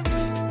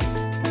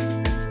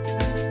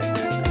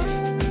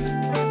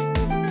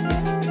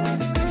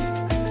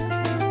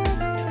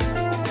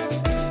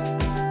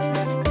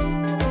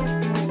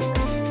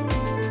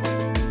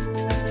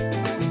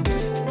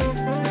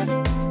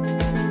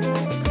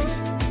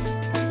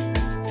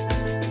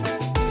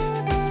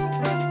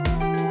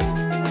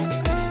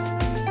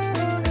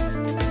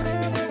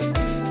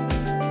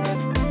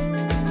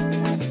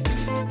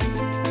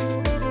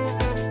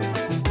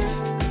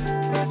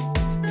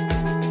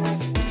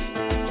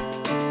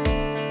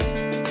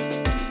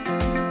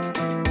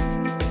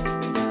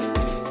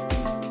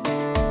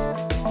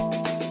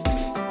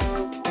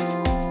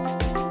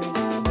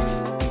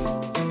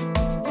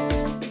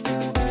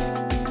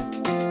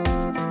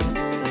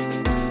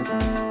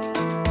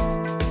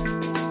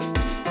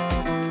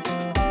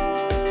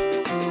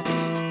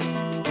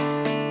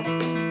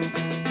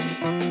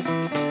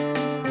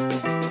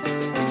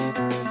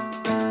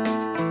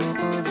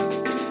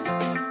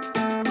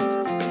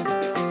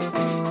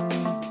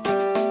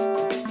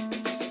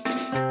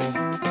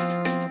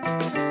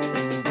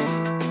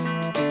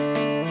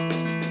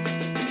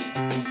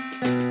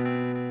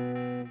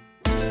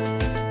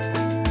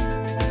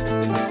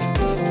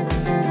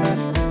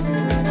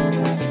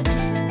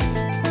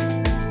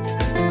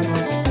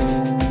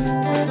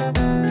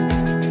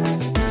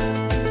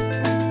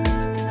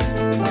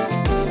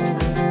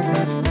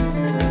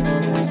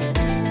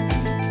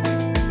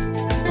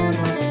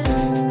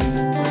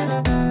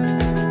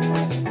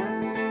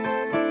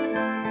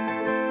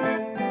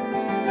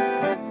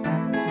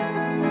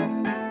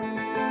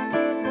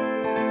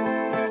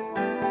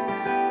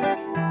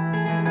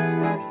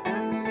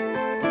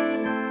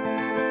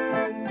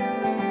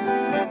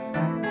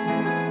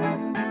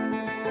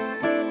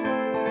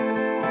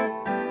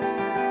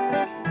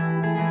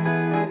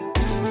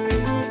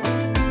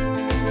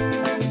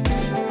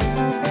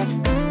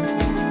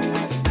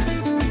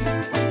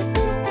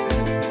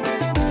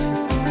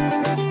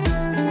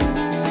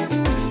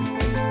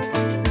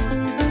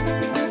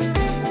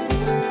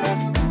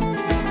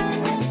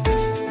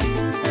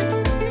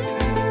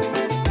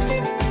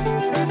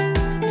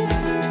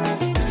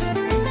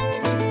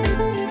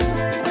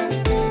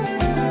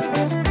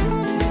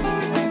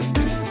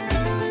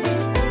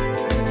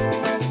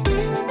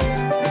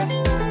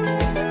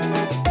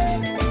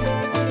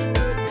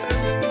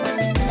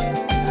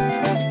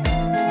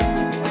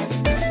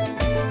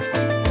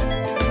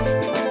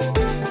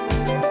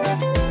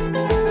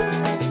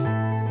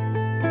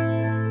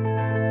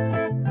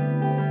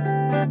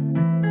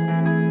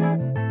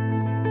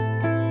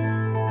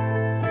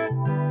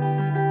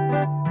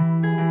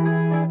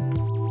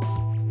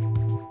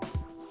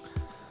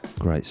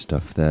 Great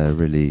stuff there,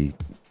 really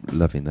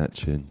loving that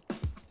tune.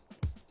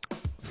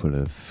 Full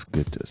of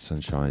good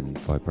sunshine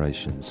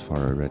vibrations,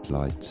 Faro Red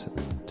Light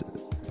and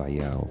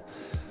Baião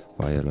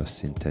Viola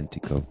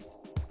Sintético.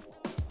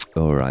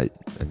 Alright,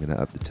 I'm going to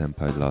up the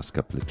tempo, last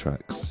couple of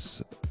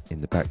tracks.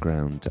 In the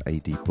background,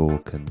 A.D.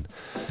 Bork and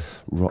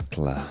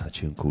Rotler, a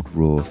tune called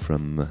Raw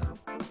from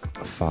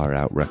Far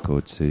Out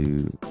Records,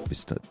 who,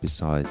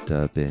 beside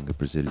being a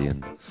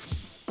Brazilian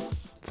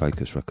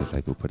focus record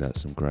label, put out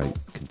some great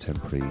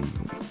contemporary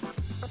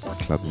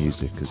club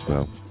music as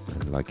well.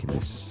 And liking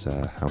this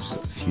house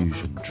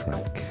fusion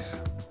track.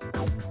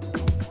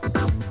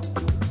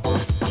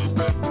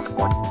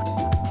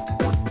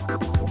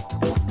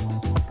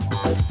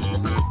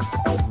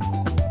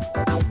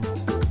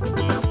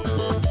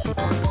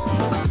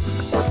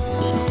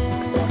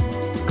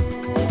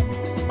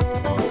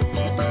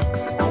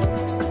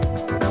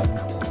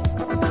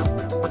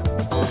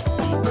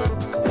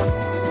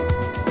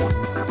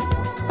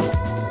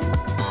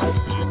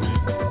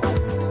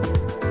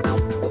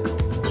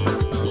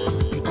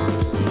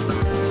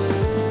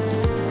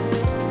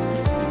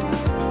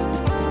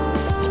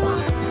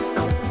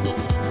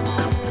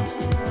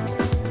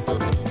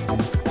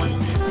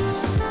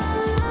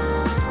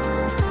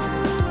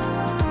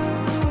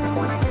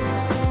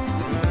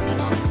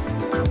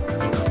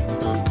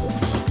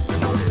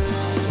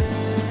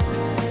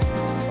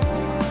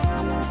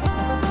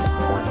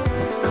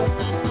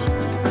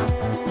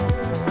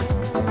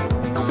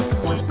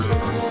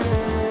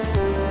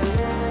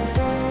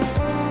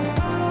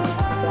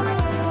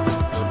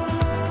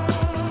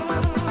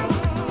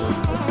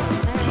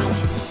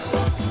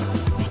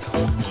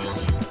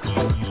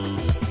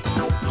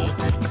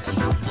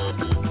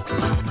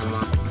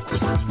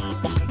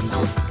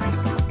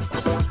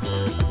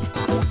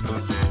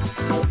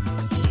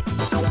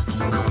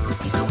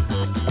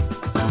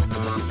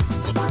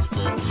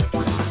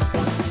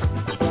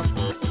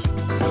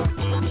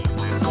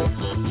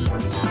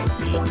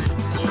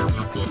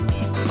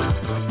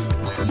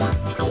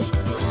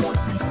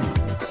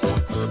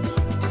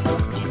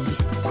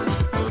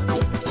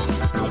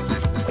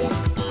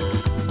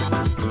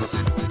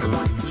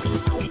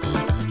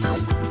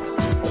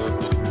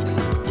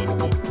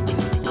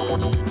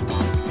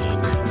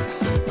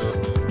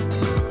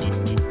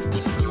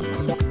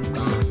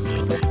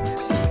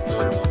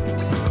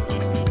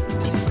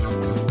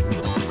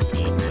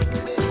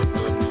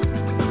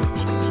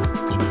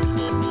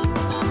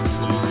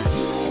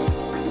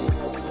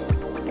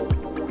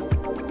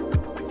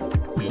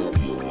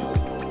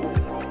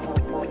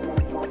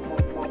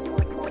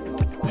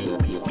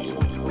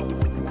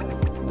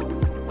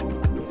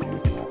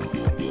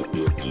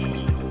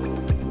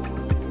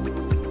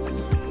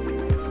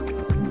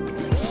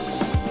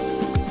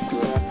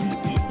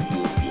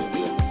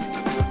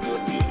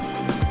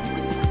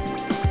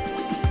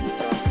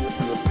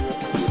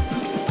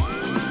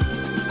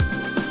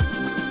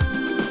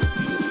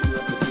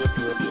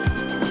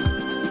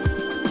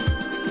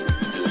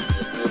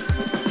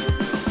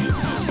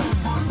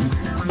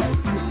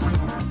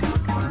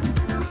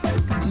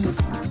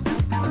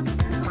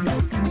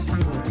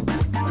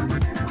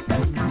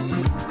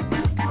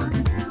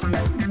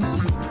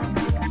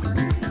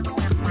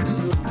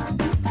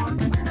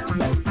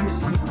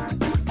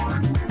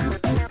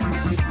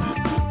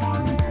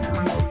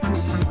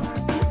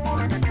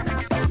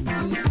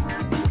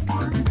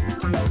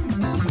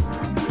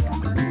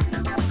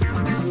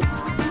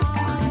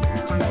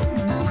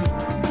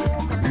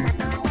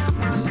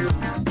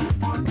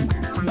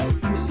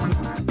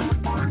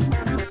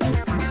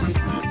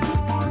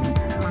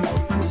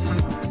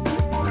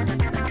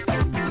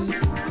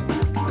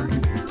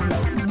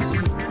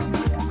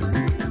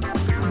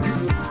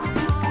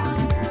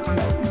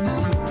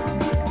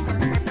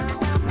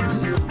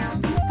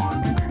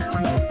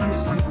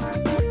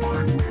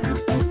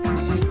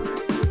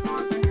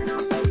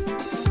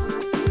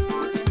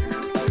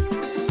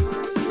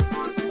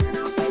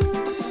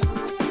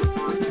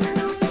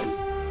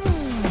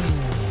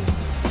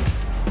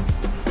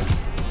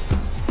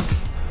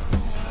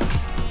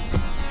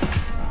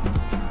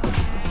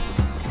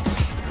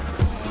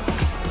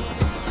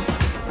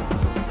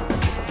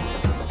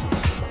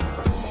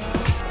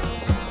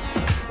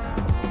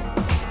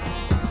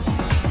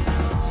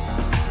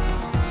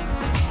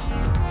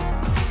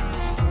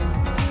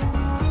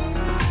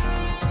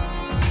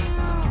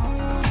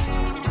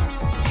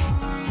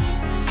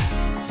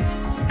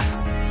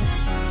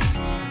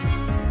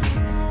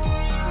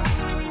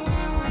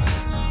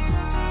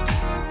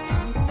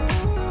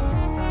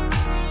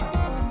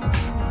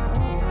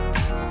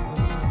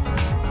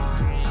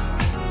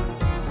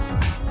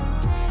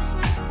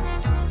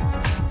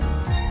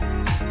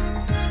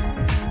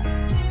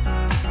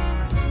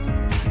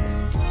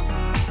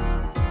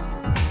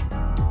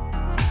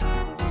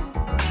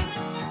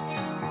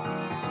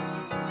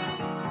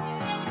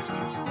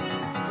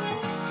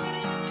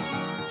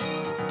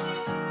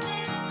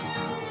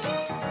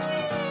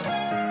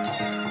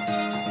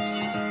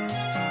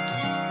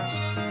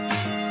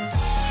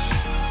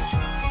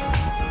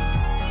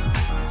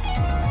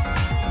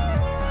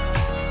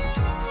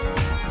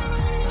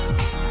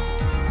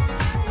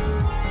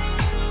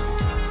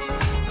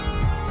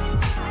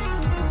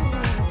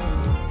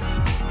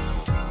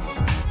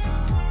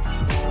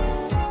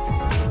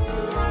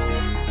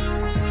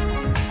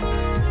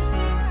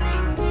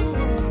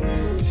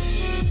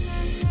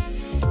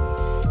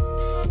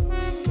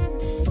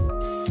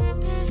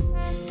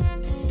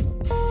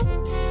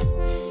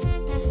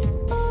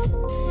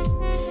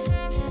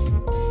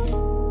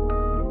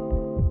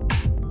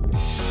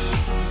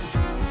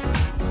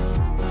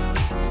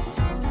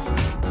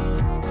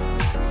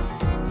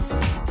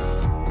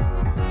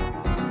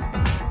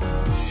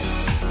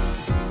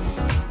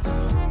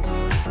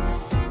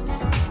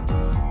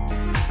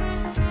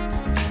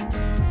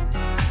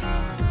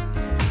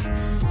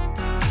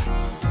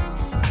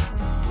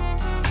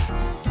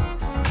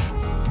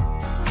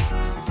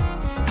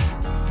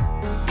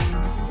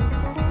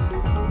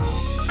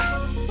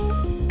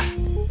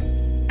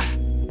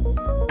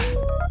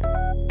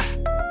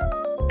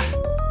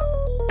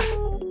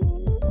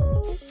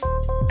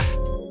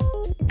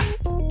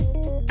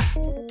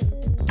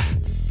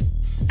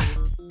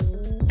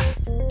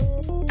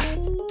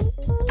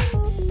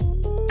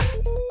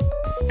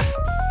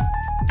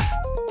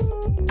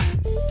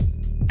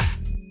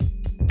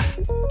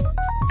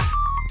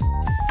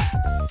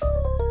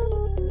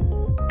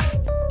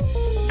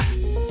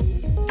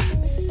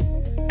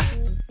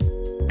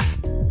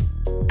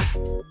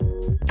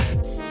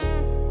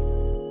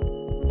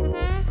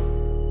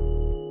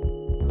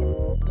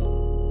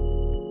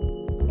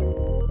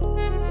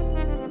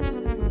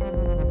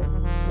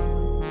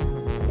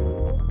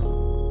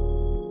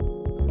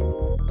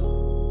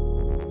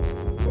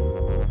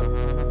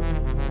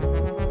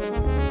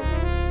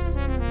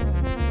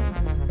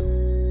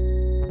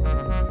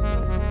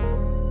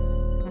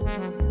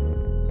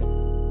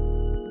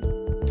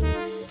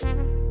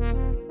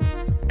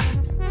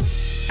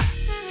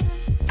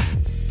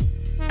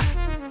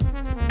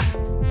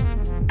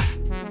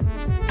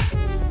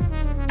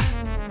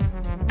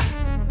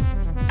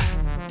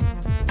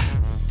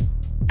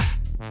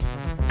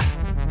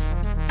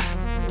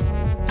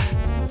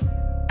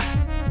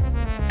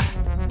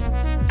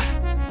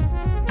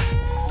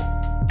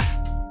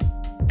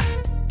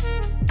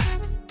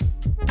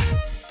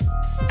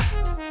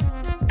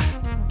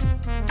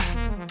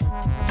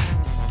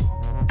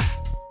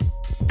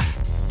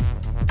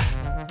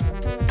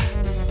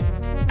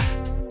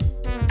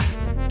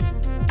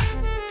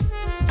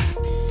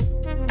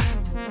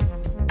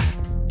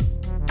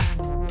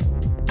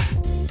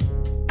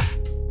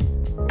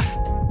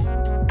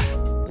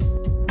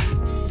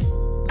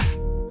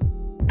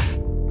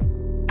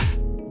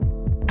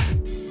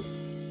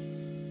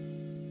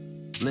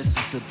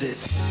 Listen to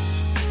this.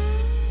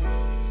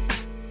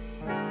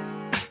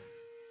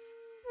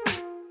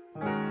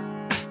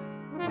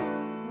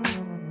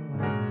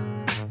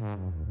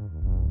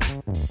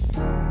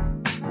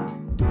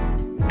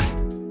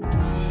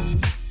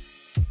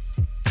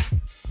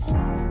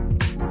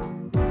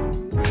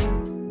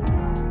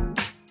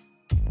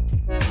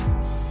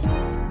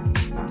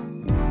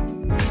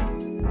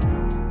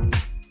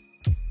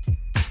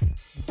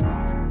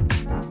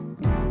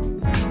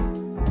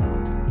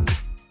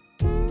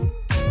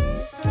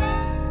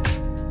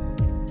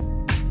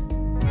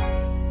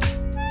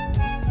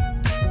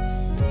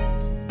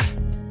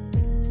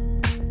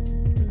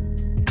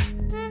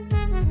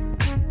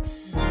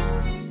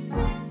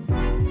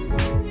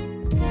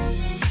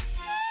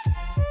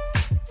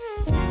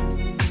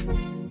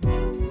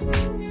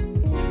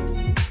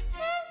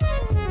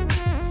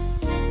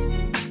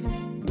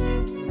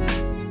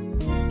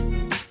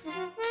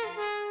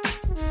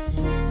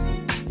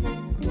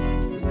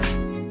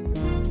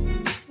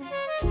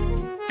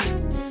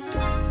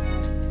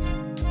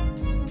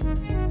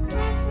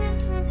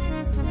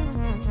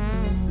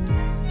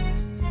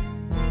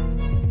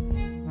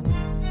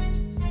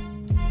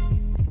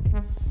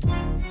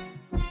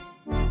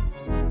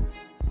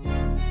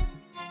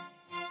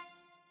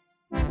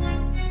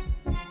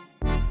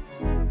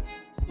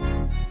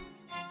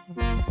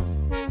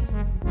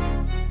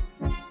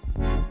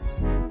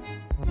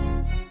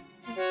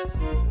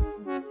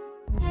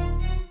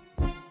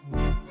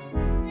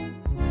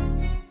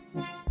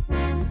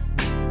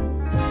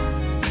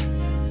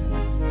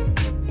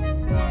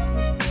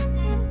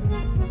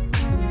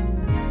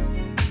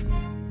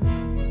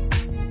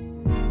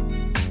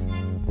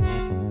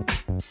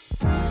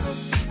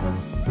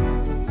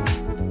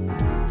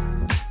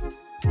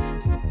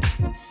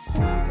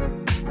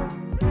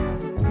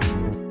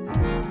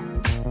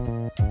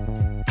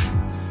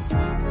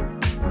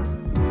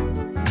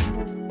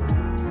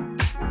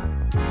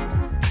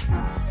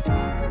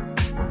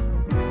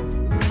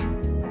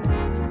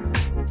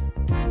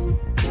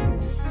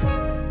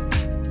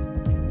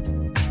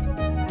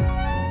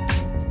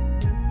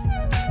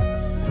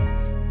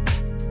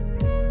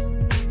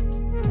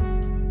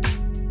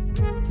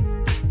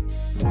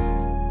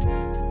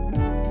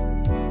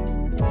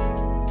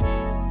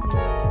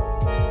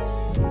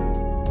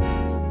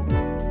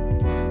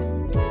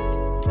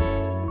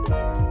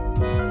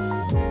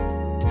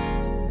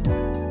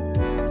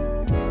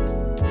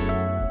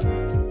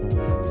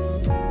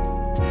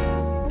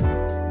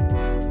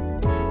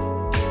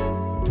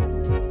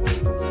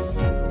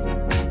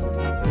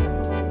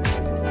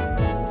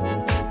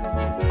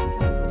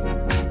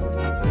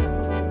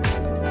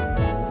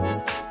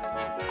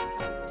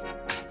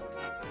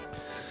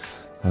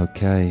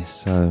 Okay,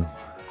 so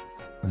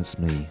that's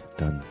me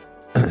done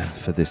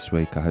for this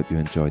week. I hope you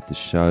enjoyed the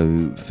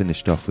show.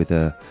 Finished off with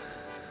a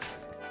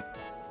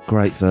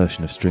great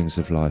version of Strings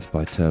of Life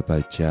by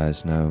Turbo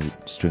Jazz. Now,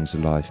 Strings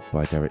of Life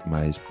by Derek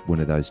May is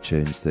one of those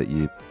tunes that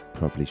you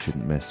probably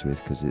shouldn't mess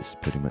with because it's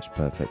pretty much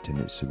perfect in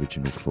its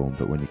original form,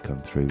 but when you come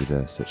through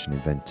with such an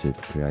inventive,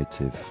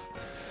 creative,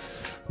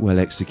 well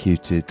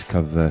executed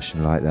cover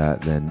version like that,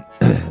 then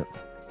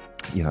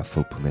you have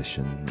full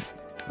permission.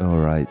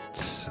 Alright,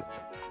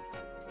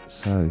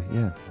 so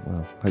yeah,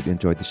 well, hope you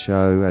enjoyed the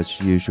show. As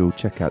usual,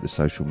 check out the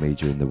social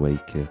media in the week.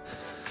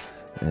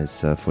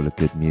 It's full of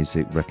good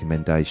music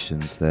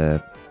recommendations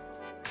there.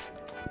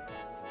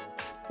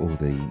 All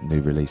the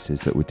new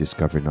releases that we're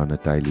discovering on a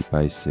daily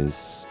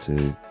basis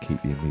to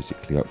keep you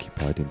musically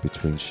occupied in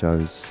between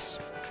shows.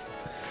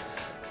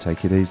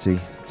 Take it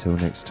easy. Till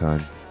next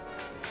time.